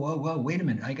went, whoa, wait a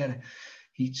minute.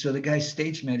 So the guy's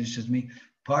stage manager says to me,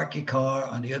 park your car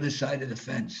on the other side of the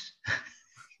fence.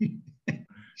 And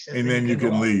then you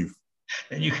can leave.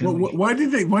 Then you can leave. Why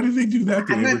did they do that?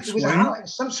 It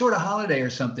was some sort of holiday or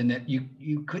something that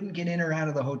you couldn't get in or out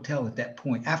of the hotel at that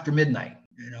point after midnight.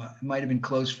 It might have been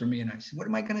closed for me. And I said, what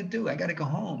am I going to do? I got to go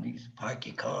home. He said, park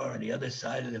your car on the other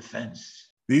side of the fence.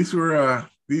 These were,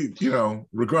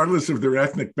 regardless of their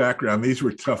ethnic background, these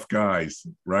were tough guys,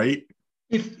 right?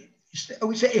 I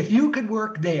would say if you could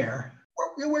work there,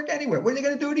 you'll work anywhere. What are they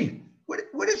going to do to you?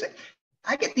 What is it?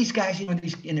 I get these guys,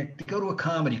 to go to a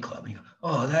comedy club and you go,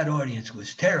 oh, that audience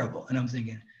was terrible. And I'm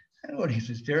thinking, that audience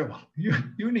is terrible.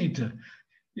 You need to...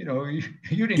 you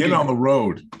didn't get on the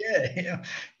road. Yeah,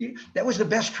 that was the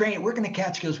best training. Working the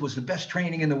Catskills was the best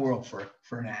training in the world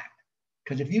for an act.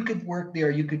 Because if you could work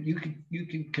there, you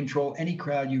could control any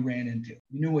crowd you ran into.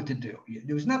 You knew what to do.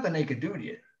 There was nothing they could do to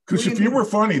you. Because if you were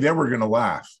funny, they were going to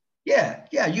laugh. Yeah,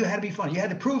 you had to be funny. You had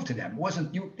to prove to them. It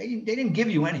wasn't you. They didn't give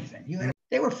you anything.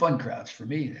 They were fun crowds for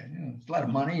me. It's a lot of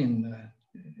money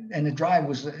and the drive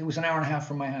was an hour and a half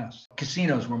from my house.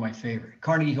 Casinos were my favorite.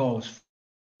 Carnegie Hall was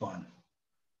fun.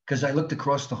 Because I looked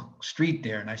across the street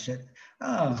there and I said,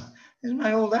 oh, this is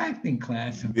my old acting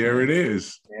class. There it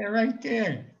is. Yeah, right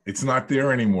there. It's not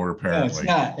there anymore, No, it's apparently.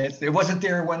 not. It wasn't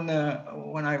there when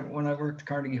I worked at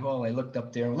Carnegie Hall. I looked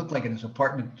up there. It looked like in his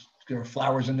apartment. There were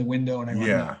flowers in the window, and I went,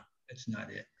 no, Yeah. that's not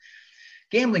it.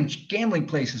 Gambling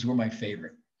places were my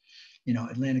favorite. You know,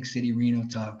 Atlantic City, Reno,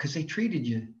 Tahoe, because they treated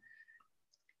you.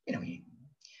 You know,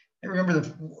 I remember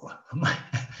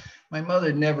my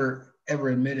mother never ever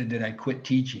admitted that I quit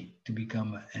teaching to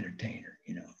become an entertainer.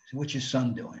 You know, so what's your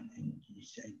son doing? And he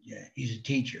said, yeah, he's a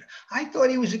teacher. I thought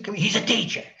he's a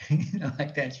teacher. You know,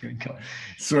 like that. She would go.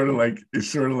 It's sort of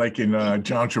like in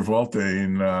John Travolta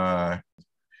in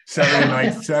Saturday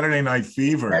Night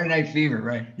Fever. Saturday Night Fever,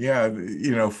 right? Yeah,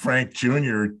 you know, Frank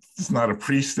Jr. is not a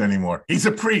priest anymore. He's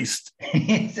a priest.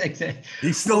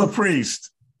 He's still a priest.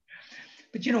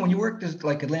 But you know, when you worked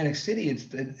like Atlantic City,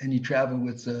 and you travel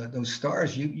with those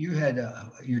stars, you had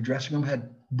your dressing room had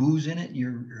booze in it,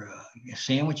 your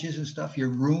sandwiches and stuff.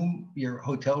 Your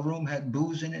hotel room had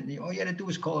booze in it. And all you had to do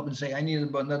was call up and say, "I need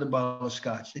another bottle of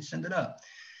scotch." They'd send it up.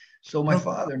 So my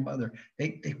father and mother,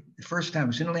 they the first time I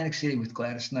was in Atlantic City with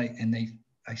Gladys Knight, and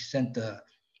I sent a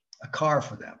car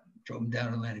for them, drove them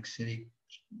down to Atlantic City.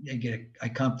 I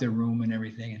comped their room and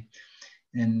everything,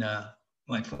 and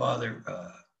my father.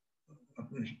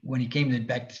 When he came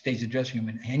back to stage the dressing room,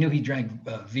 and I knew he drank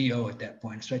VO at that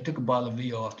point. So I took a bottle of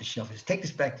VO off the shelf. I said, take this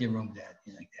back to your room, Dad.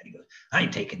 He's like that. He goes, I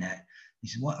ain't taking that. He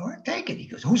said, well, all right, take it. He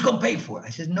goes, who's going to pay for it?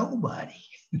 I said, nobody.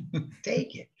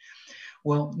 Take it.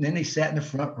 Well, then they sat in the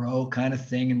front row kind of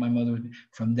thing. And my mother,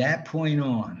 from that point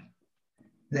on,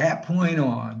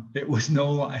 it was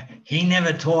no lie. He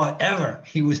never taught ever.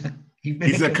 He's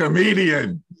a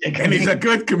comedian. And he's a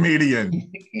good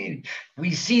comedian.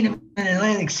 We've seen him in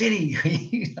Atlantic City.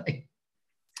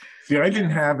 See, I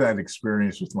didn't have that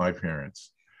experience with my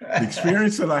parents. The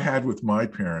experience that I had with my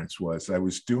parents was I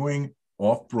was doing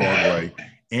off Broadway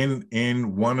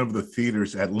in one of the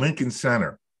theaters at Lincoln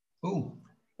Center. Ooh.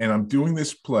 And I'm doing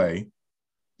this play,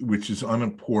 which is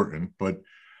unimportant, but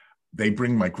they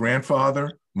bring my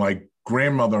grandfather, my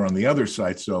grandmother on the other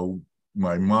side. So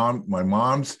my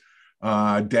mom's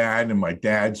dad and my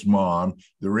dad's mom,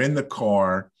 they're in the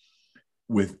car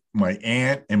with my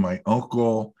aunt and my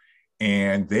uncle,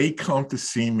 and they come to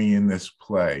see me in this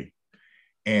play.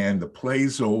 And the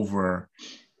play's over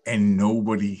and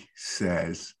nobody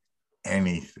says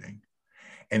anything.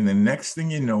 And the next thing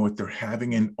you know it, they're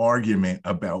having an argument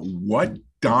about what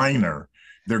diner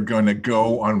they're going to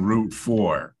go on Route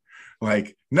 4.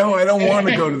 Like, no, I don't want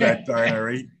to go to that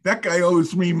diner. That guy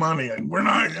owes me money. We're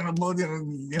not going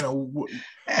to, you know.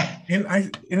 And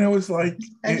I was like,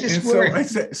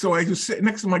 so I was sitting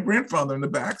next to my grandfather in the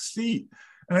back seat,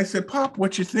 and I said, Pop,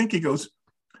 what you think? He goes,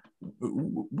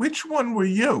 which one were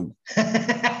you?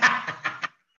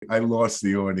 I lost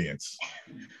the audience.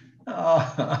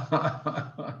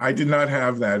 I did not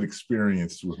have that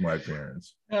experience with my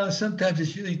parents. Sometimes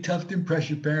it's really tough to impress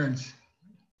your parents.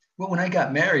 Well, when I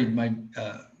got married, my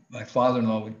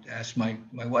father-in-law would ask my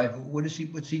wife, what's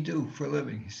he do for a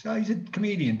living? He said, oh, he's a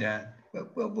comedian, Dad.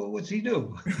 Well, what's he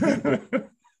do?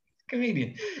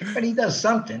 Comedian. But he does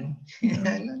something.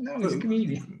 No, he's a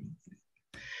comedian.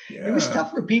 Yeah. It was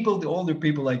tough for people, the older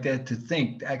people like that, to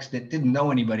think, actually, that didn't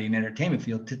know anybody in the entertainment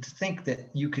field, to think that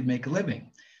you could make a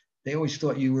living. They always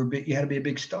thought you had to be a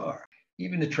big star.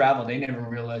 Even the travel, they never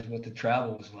realized what the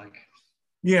travel was like.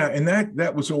 Yeah, and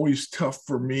that was always tough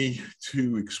for me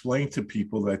to explain to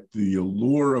people, that the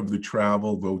allure of the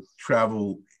travel, though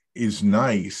travel is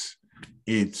nice,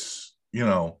 it's, you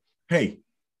know, hey,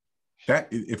 that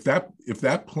if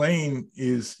that plane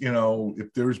is, you know,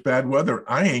 if there's bad weather,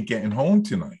 I ain't getting home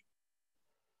tonight.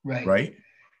 Right.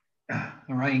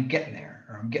 Or I ain't getting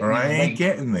there.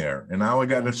 Getting there. And now I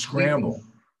got to scramble.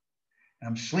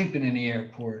 I'm sleeping in the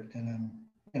airport, and I'm,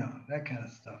 you know, that kind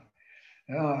of stuff.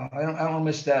 I don't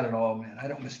miss that at all, man. I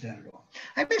don't miss that at all.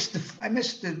 I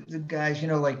miss the guys, you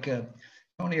know, like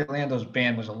Tony Orlando's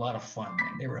band was a lot of fun,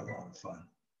 man. They were a lot of fun.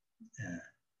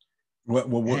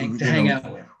 To hang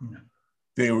out with. You know.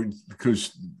 They were,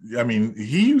 because I mean,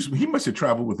 he must have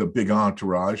traveled with a big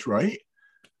entourage, right?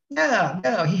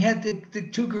 Yeah, he had the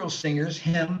two girl singers,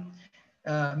 him,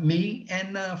 me,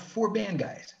 and 4 band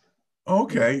guys.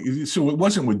 Okay, so it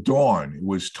wasn't with Dawn. It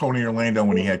was Tony Orlando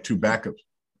when he had 2 backups.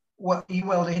 Well,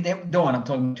 they Dawn. I'm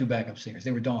talking 2 backup singers.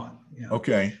 They were Dawn. You know.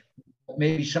 Okay.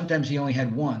 Maybe sometimes he only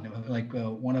had one. Like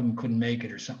one of them couldn't make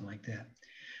it or something like that.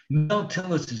 Mel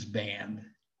Tillis's band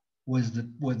was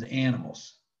the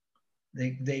Animals.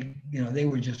 They you know, they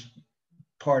were just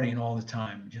partying all the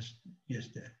time. Just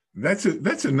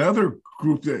That's another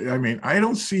group that, I mean, I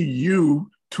don't see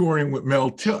you touring with Mel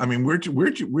Tillis. I mean, where'd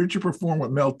you perform with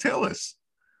Mel Tillis?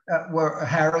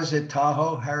 Harrah's at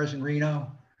Tahoe, Harrah's in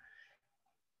Reno.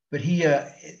 But he,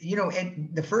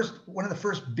 and one of the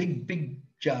first big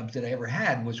jobs that I ever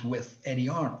had was with Eddie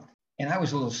Arnold. And I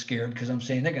was a little scared because I'm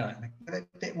saying but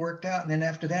it worked out. And then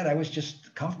after that, I was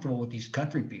just comfortable with these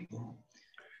country people.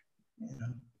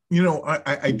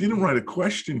 I didn't write a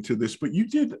question to this, but you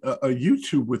did a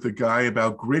YouTube with a guy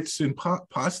about grits and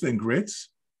pasta and grits.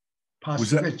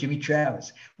 Pasta and grits, Jimmy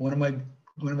Travis, one of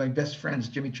my best friends,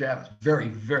 Jimmy Travis, very,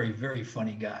 very, very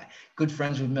funny guy. Good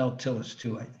friends with Mel Tillis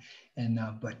too.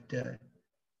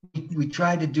 We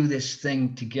tried to do this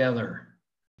thing together.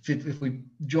 If we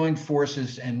joined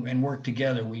forces and worked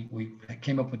together, we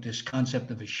came up with this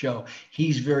concept of a show.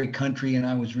 He's very country and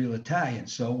I was real Italian.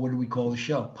 So what do we call the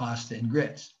show? Pasta and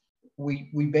Grits.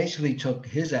 We basically took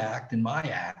his act and my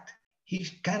act.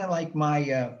 He's kind of like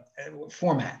my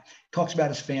format. Talks about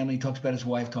his family, talks about his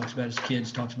wife, talks about his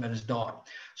kids, talks about his dog.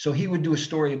 So he would do a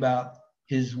story about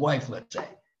his wife, let's say.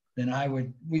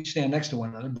 Then we'd stand next to one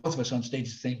another, both of us on stage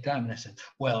at the same time. And I said,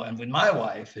 well, and with my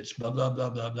wife, it's blah, blah, blah,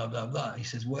 blah, blah, blah, blah. He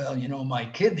says, well, my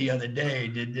kid the other day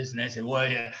did this. And I said,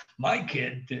 well, yeah, my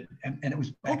kid did. And it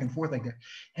was back and forth like that.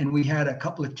 And we had a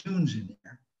couple of tunes in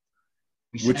there.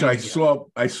 Which I saw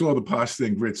the Pasta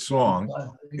and Grits song.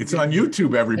 It's on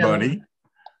YouTube, everybody. Yeah.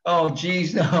 Oh,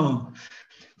 geez, no.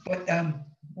 But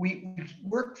we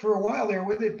worked for a while there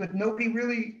with it, but nobody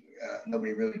really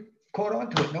caught on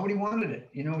to it. Nobody wanted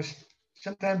it.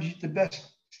 Sometimes the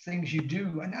best things you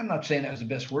do, and I'm not saying that was the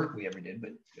best work we ever did,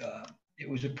 but it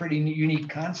was a pretty unique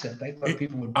concept. I thought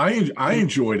people would. I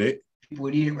enjoyed it. People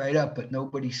would eat it right up, but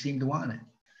nobody seemed to want it.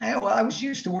 I was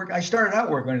used to work. I started out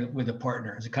working with a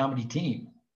partner as a comedy team,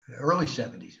 early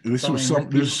 70s. This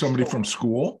is somebody from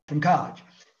school? From college.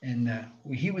 And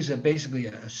he was basically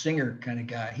a singer kind of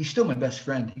guy. He's still my best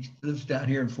friend. He lives down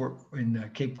here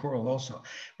in Cape Coral also.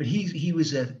 But he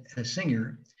was a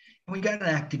singer. And we got an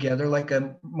act together, like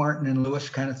a Martin and Lewis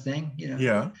kind of thing,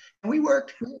 Yeah. And we were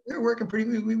working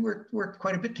we worked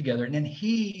quite a bit together. And then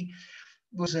he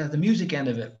was the music end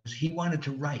of it. He wanted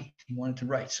to write.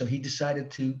 So he decided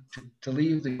to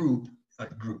leave the group,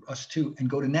 us two, and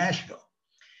go to Nashville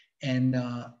and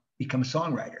become a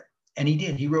songwriter. And he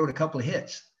did. He wrote a couple of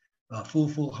hits.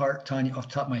 Fool Heart, Tanya, off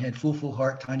the top of my head, Fool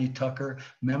Heart, Tanya Tucker,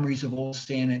 Memories of Old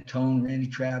San Antone, Randy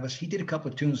Travis. He did a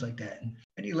couple of tunes like that.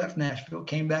 And he left Nashville,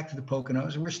 came back to the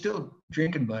Poconos, and we're still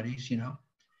drinking buddies,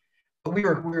 But we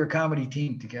were a comedy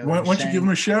team together. Why don't you give him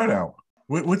a shout out?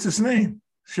 What's his name?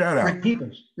 Shout out. Rick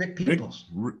Peoples. Rick Peoples.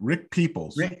 Rick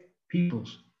Peoples. Rick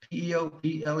Peoples.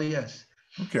 Peoples.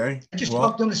 Okay. I just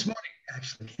talked to him this morning,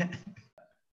 actually.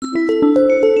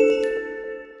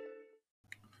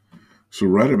 So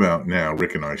right about now,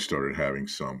 Rick and I started having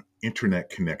some internet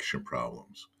connection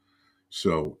problems.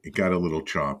 So it got a little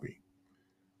choppy.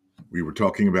 We were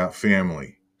talking about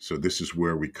family. So this is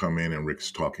where we come in and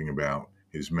Rick's talking about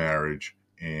his marriage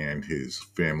and his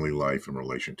family life in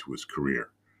relation to his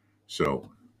career.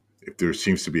 So if there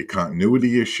seems to be a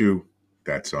continuity issue,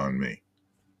 that's on me.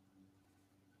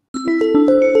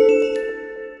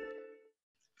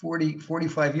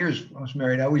 45 years I was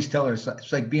married. I always tell her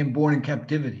it's like being born in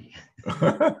captivity.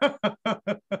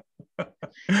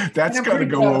 That's got to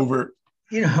go over.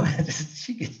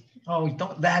 She gets,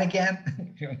 don't that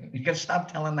again. You got to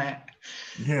stop telling that.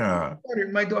 Yeah.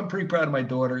 I'm pretty proud of my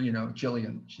daughter,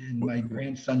 Jillian, and my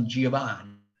grandson,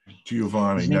 Giovanni.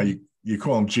 Now you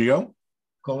call him Gio?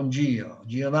 Call him Gio.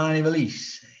 Giovanni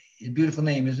Valise. A beautiful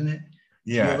name, isn't it?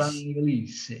 Yes. Giovanni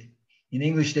Valise. In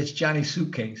English, that's Johnny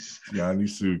Suitcase. Johnny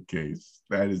Suitcase.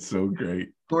 That is so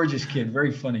great. Gorgeous kid.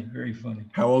 Very funny. Very funny.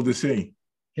 How old is he?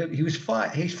 He was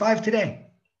 5. He's 5 today.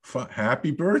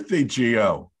 Happy birthday,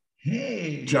 Gio.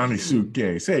 Hey. Johnny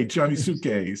Suitcase. Hey, Johnny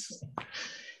Suitcase.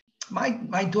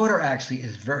 My daughter actually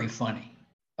is very funny.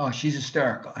 Oh, she's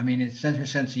hysterical. I mean, her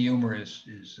sense of humor is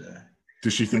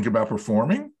Does she think about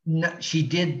performing? No, she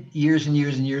did years and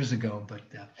years and years ago. But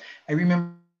I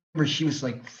remember she was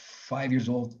like 5 years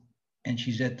old. And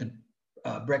she's at the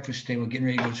breakfast table getting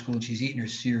ready to go to school, and she's eating her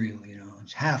cereal,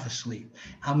 it's half asleep.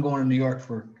 I'm going to New York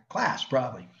for class,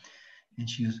 probably. And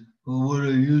she goes, well, what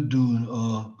are you doing?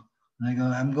 And I go,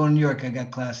 I'm going to New York. I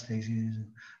got class today.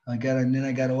 I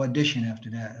got to audition after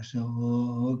that. I said,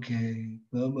 oh, okay.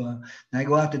 Blah, blah. And I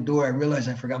go out the door. I realize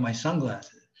I forgot my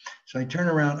sunglasses. So I turn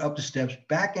around, up the steps,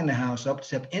 back in the house, up the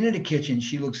steps, into the kitchen.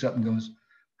 She looks up and goes,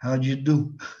 how'd you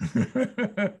do?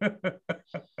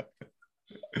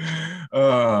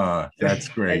 That's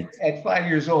great. At 5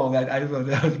 years old, I thought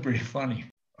that was pretty funny.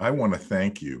 I want to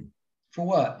thank you. For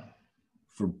what?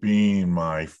 For being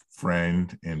my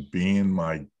friend and being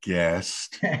my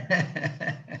guest.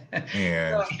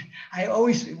 And I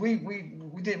always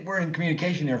we're in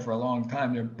communication there for a long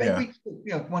time.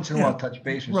 There, once in a while touch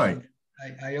base. Right.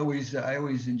 I always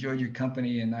enjoyed your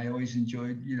company, and I always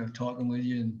enjoyed, talking with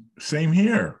you. And Same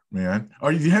here, man.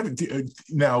 Are you have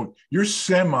now? You're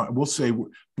semi. We'll say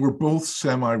we're both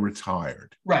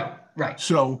semi-retired. right.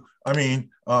 So, I mean,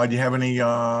 do you have any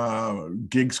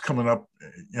gigs coming up,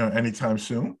 anytime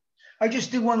soon? I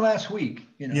just did one last week.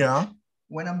 Yeah.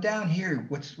 When I'm down here,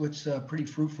 what's pretty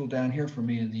fruitful down here for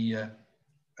me are the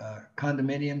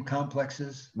condominium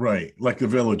complexes. Right, like the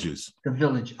villages. The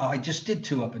village. Oh, I just did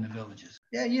two up in the villages.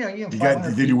 Yeah, You got? 500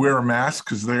 Did you people. wear a mask?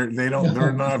 Because they're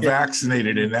not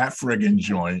vaccinated in that friggin'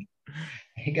 joint.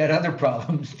 He got other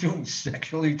problems too,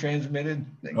 sexually transmitted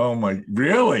things. Oh my,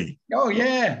 really? Oh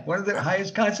yeah, one of the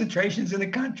highest concentrations in the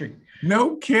country.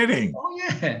 No kidding. Oh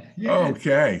yeah.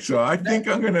 Okay, so I think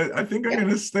I'm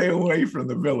gonna stay away from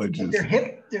the villages. They're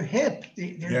hip. They're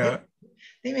Yeah. hip.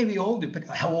 They may be older, but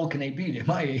how old can they be? They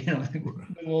might, a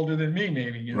little older than me,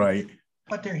 maybe. Right.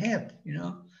 But they're hip.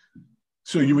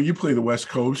 So you play the West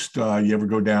Coast? You ever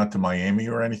go down to Miami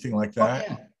or anything like that?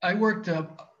 Oh, yeah. I worked a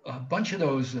bunch of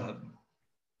those.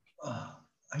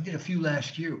 I did a few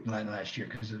last year, not last year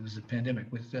because it was a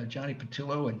pandemic, with Johnny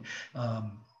Patillo and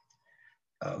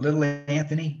Little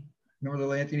Anthony. Remember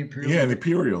Little Anthony Imperials? Yeah, the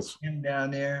Imperials. Him down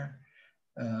there.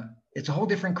 It's a whole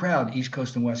different crowd, East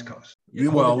Coast and West Coast.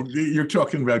 Well, you're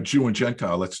talking about Jew and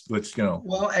Gentile. Let's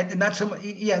Well, and not so much.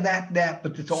 Yeah, that,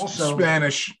 but it's also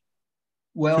Spanish.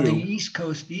 Well, too. the East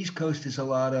Coast is a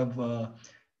lot of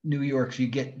New York. So you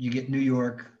get New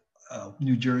York,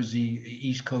 New Jersey,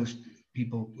 East Coast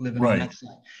people living on that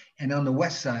side, and on the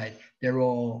West side, they're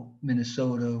all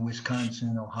Minnesota,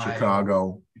 Wisconsin, Ohio,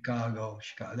 Chicago,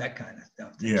 that kind of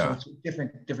stuff. Yeah, so it's a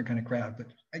different kind of crowd. But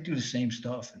I do the same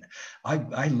stuff, and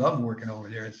I love working over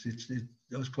there. It's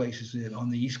those places on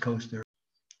the East Coast. They're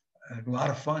a lot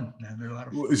of fun. They're a lot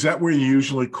of fun. Is that where you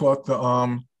usually caught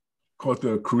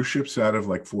the cruise ships out of,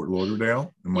 like, Fort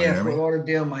Lauderdale in Miami? Yeah, Fort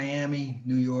Lauderdale, Miami,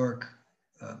 New York,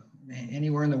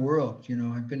 anywhere in the world.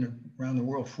 I've been around the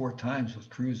world 4 times with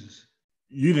cruises.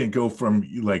 You didn't go from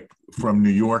New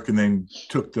York and then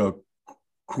took the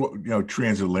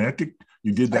transatlantic?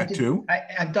 You did that too?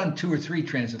 I've done 2 or 3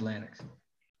 transatlantics.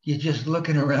 You're just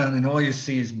looking around and all you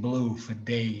see is blue for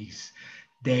days,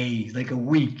 like a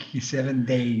week, 7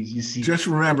 days. You see. Just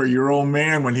remember, your old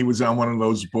man, when he was on one of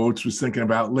those boats, was thinking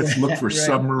about, let's look for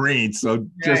submarines. So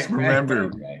just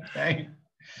remember. Right.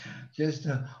 Just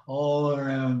all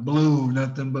around blue,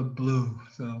 nothing but blue.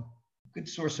 So good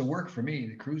source of work for me,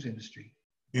 the cruise industry.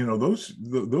 Those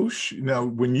now,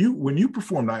 when you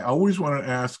performed, I always want to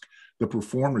ask the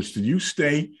performers, did you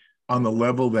stay on the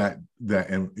level that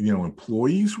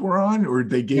employees were on, or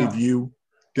they gave you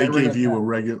a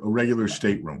regular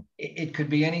stateroom? It could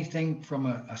be anything from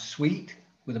a suite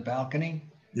with a balcony,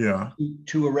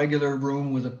 to a regular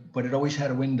room but it always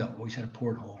had a window, always had a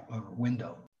porthole or a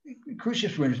window. Cruise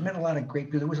ships met a lot of great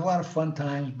people. There was a lot of fun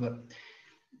times, but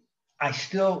I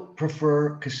still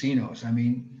prefer casinos. I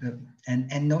mean,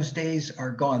 and those days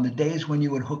are gone. The days when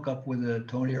you would hook up with a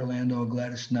Tony Orlando,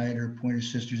 Gladys Snyder, Pointer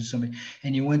Sisters, or somebody,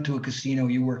 and you went to a casino,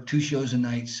 you worked 2 shows a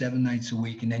night, 7 nights a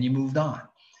week, and then you moved on.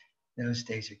 Those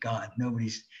days are gone.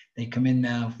 They come in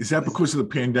now. Is that because of the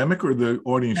pandemic or the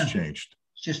audience changed?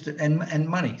 Just and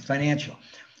money, financial.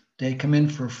 They come in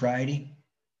for Friday,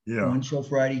 1 show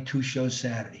Friday, 2 shows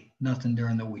Saturday, nothing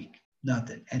during the week.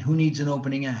 Nothing. And who needs an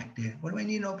opening act? What do I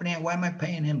need an opening act? Why am I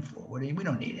paying him for? We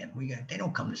don't need him. They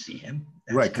don't come to see him.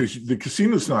 Right, because the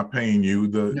casino's not paying you.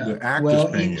 The act is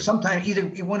paying you. Sometimes either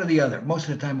one or the other. Most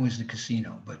of the time it was the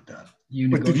casino, but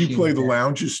But did you play the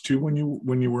lounges too when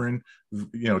you were in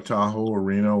Tahoe or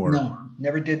Reno? Or no,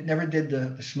 never did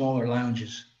the smaller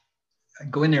lounges. I'd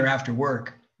go in there after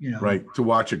work. Right, to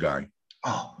watch a guy.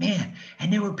 Oh man,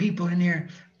 and there were people in there,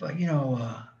 but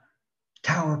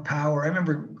Tower Power. I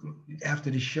remember after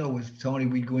the show with Tony,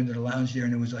 we'd go into the lounge there,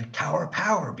 and it was like Tower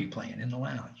Power be playing in the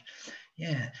lounge.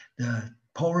 Yeah, the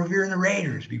Paul Revere and the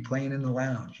Raiders be playing in the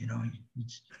lounge.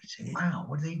 You'd say, "Wow,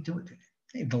 what are they doing?"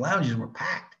 Hey, the lounges were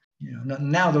packed.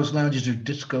 Now those lounges are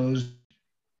discos.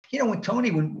 When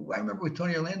I remember with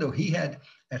Tony Orlando, he had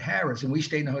at Harris, and we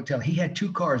stayed in the hotel. He had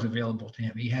 2 cars available to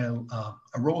him. He had a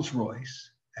Rolls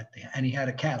Royce and he had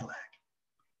a Cadillac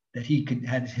that he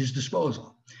had at his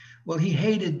disposal. Well, he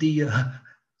hated the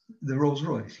Rolls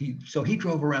Royce. So he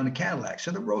drove around the Cadillac.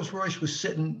 So the Rolls Royce was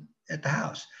sitting at the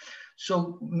house.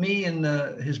 So me and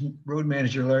his road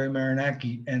manager, Larry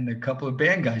Marinacki, and a couple of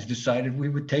band guys decided we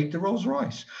would take the Rolls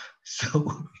Royce.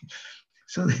 So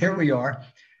there we are,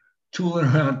 tooling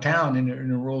around town in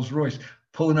a Rolls Royce,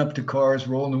 pulling up to cars,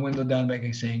 rolling the window down back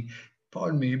and saying,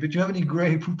 "Pardon me, but you have any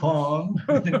Grey Poupon?"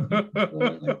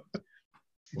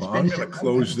 Well, I'm going to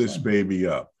close this baby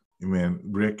up. Man,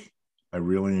 Rick, I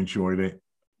really enjoyed it.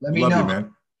 Let me Love you, know.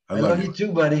 man. I I love love you. you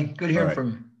too, buddy. Good All hearing right.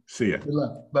 from you. See ya. Good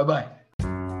luck. Bye-bye.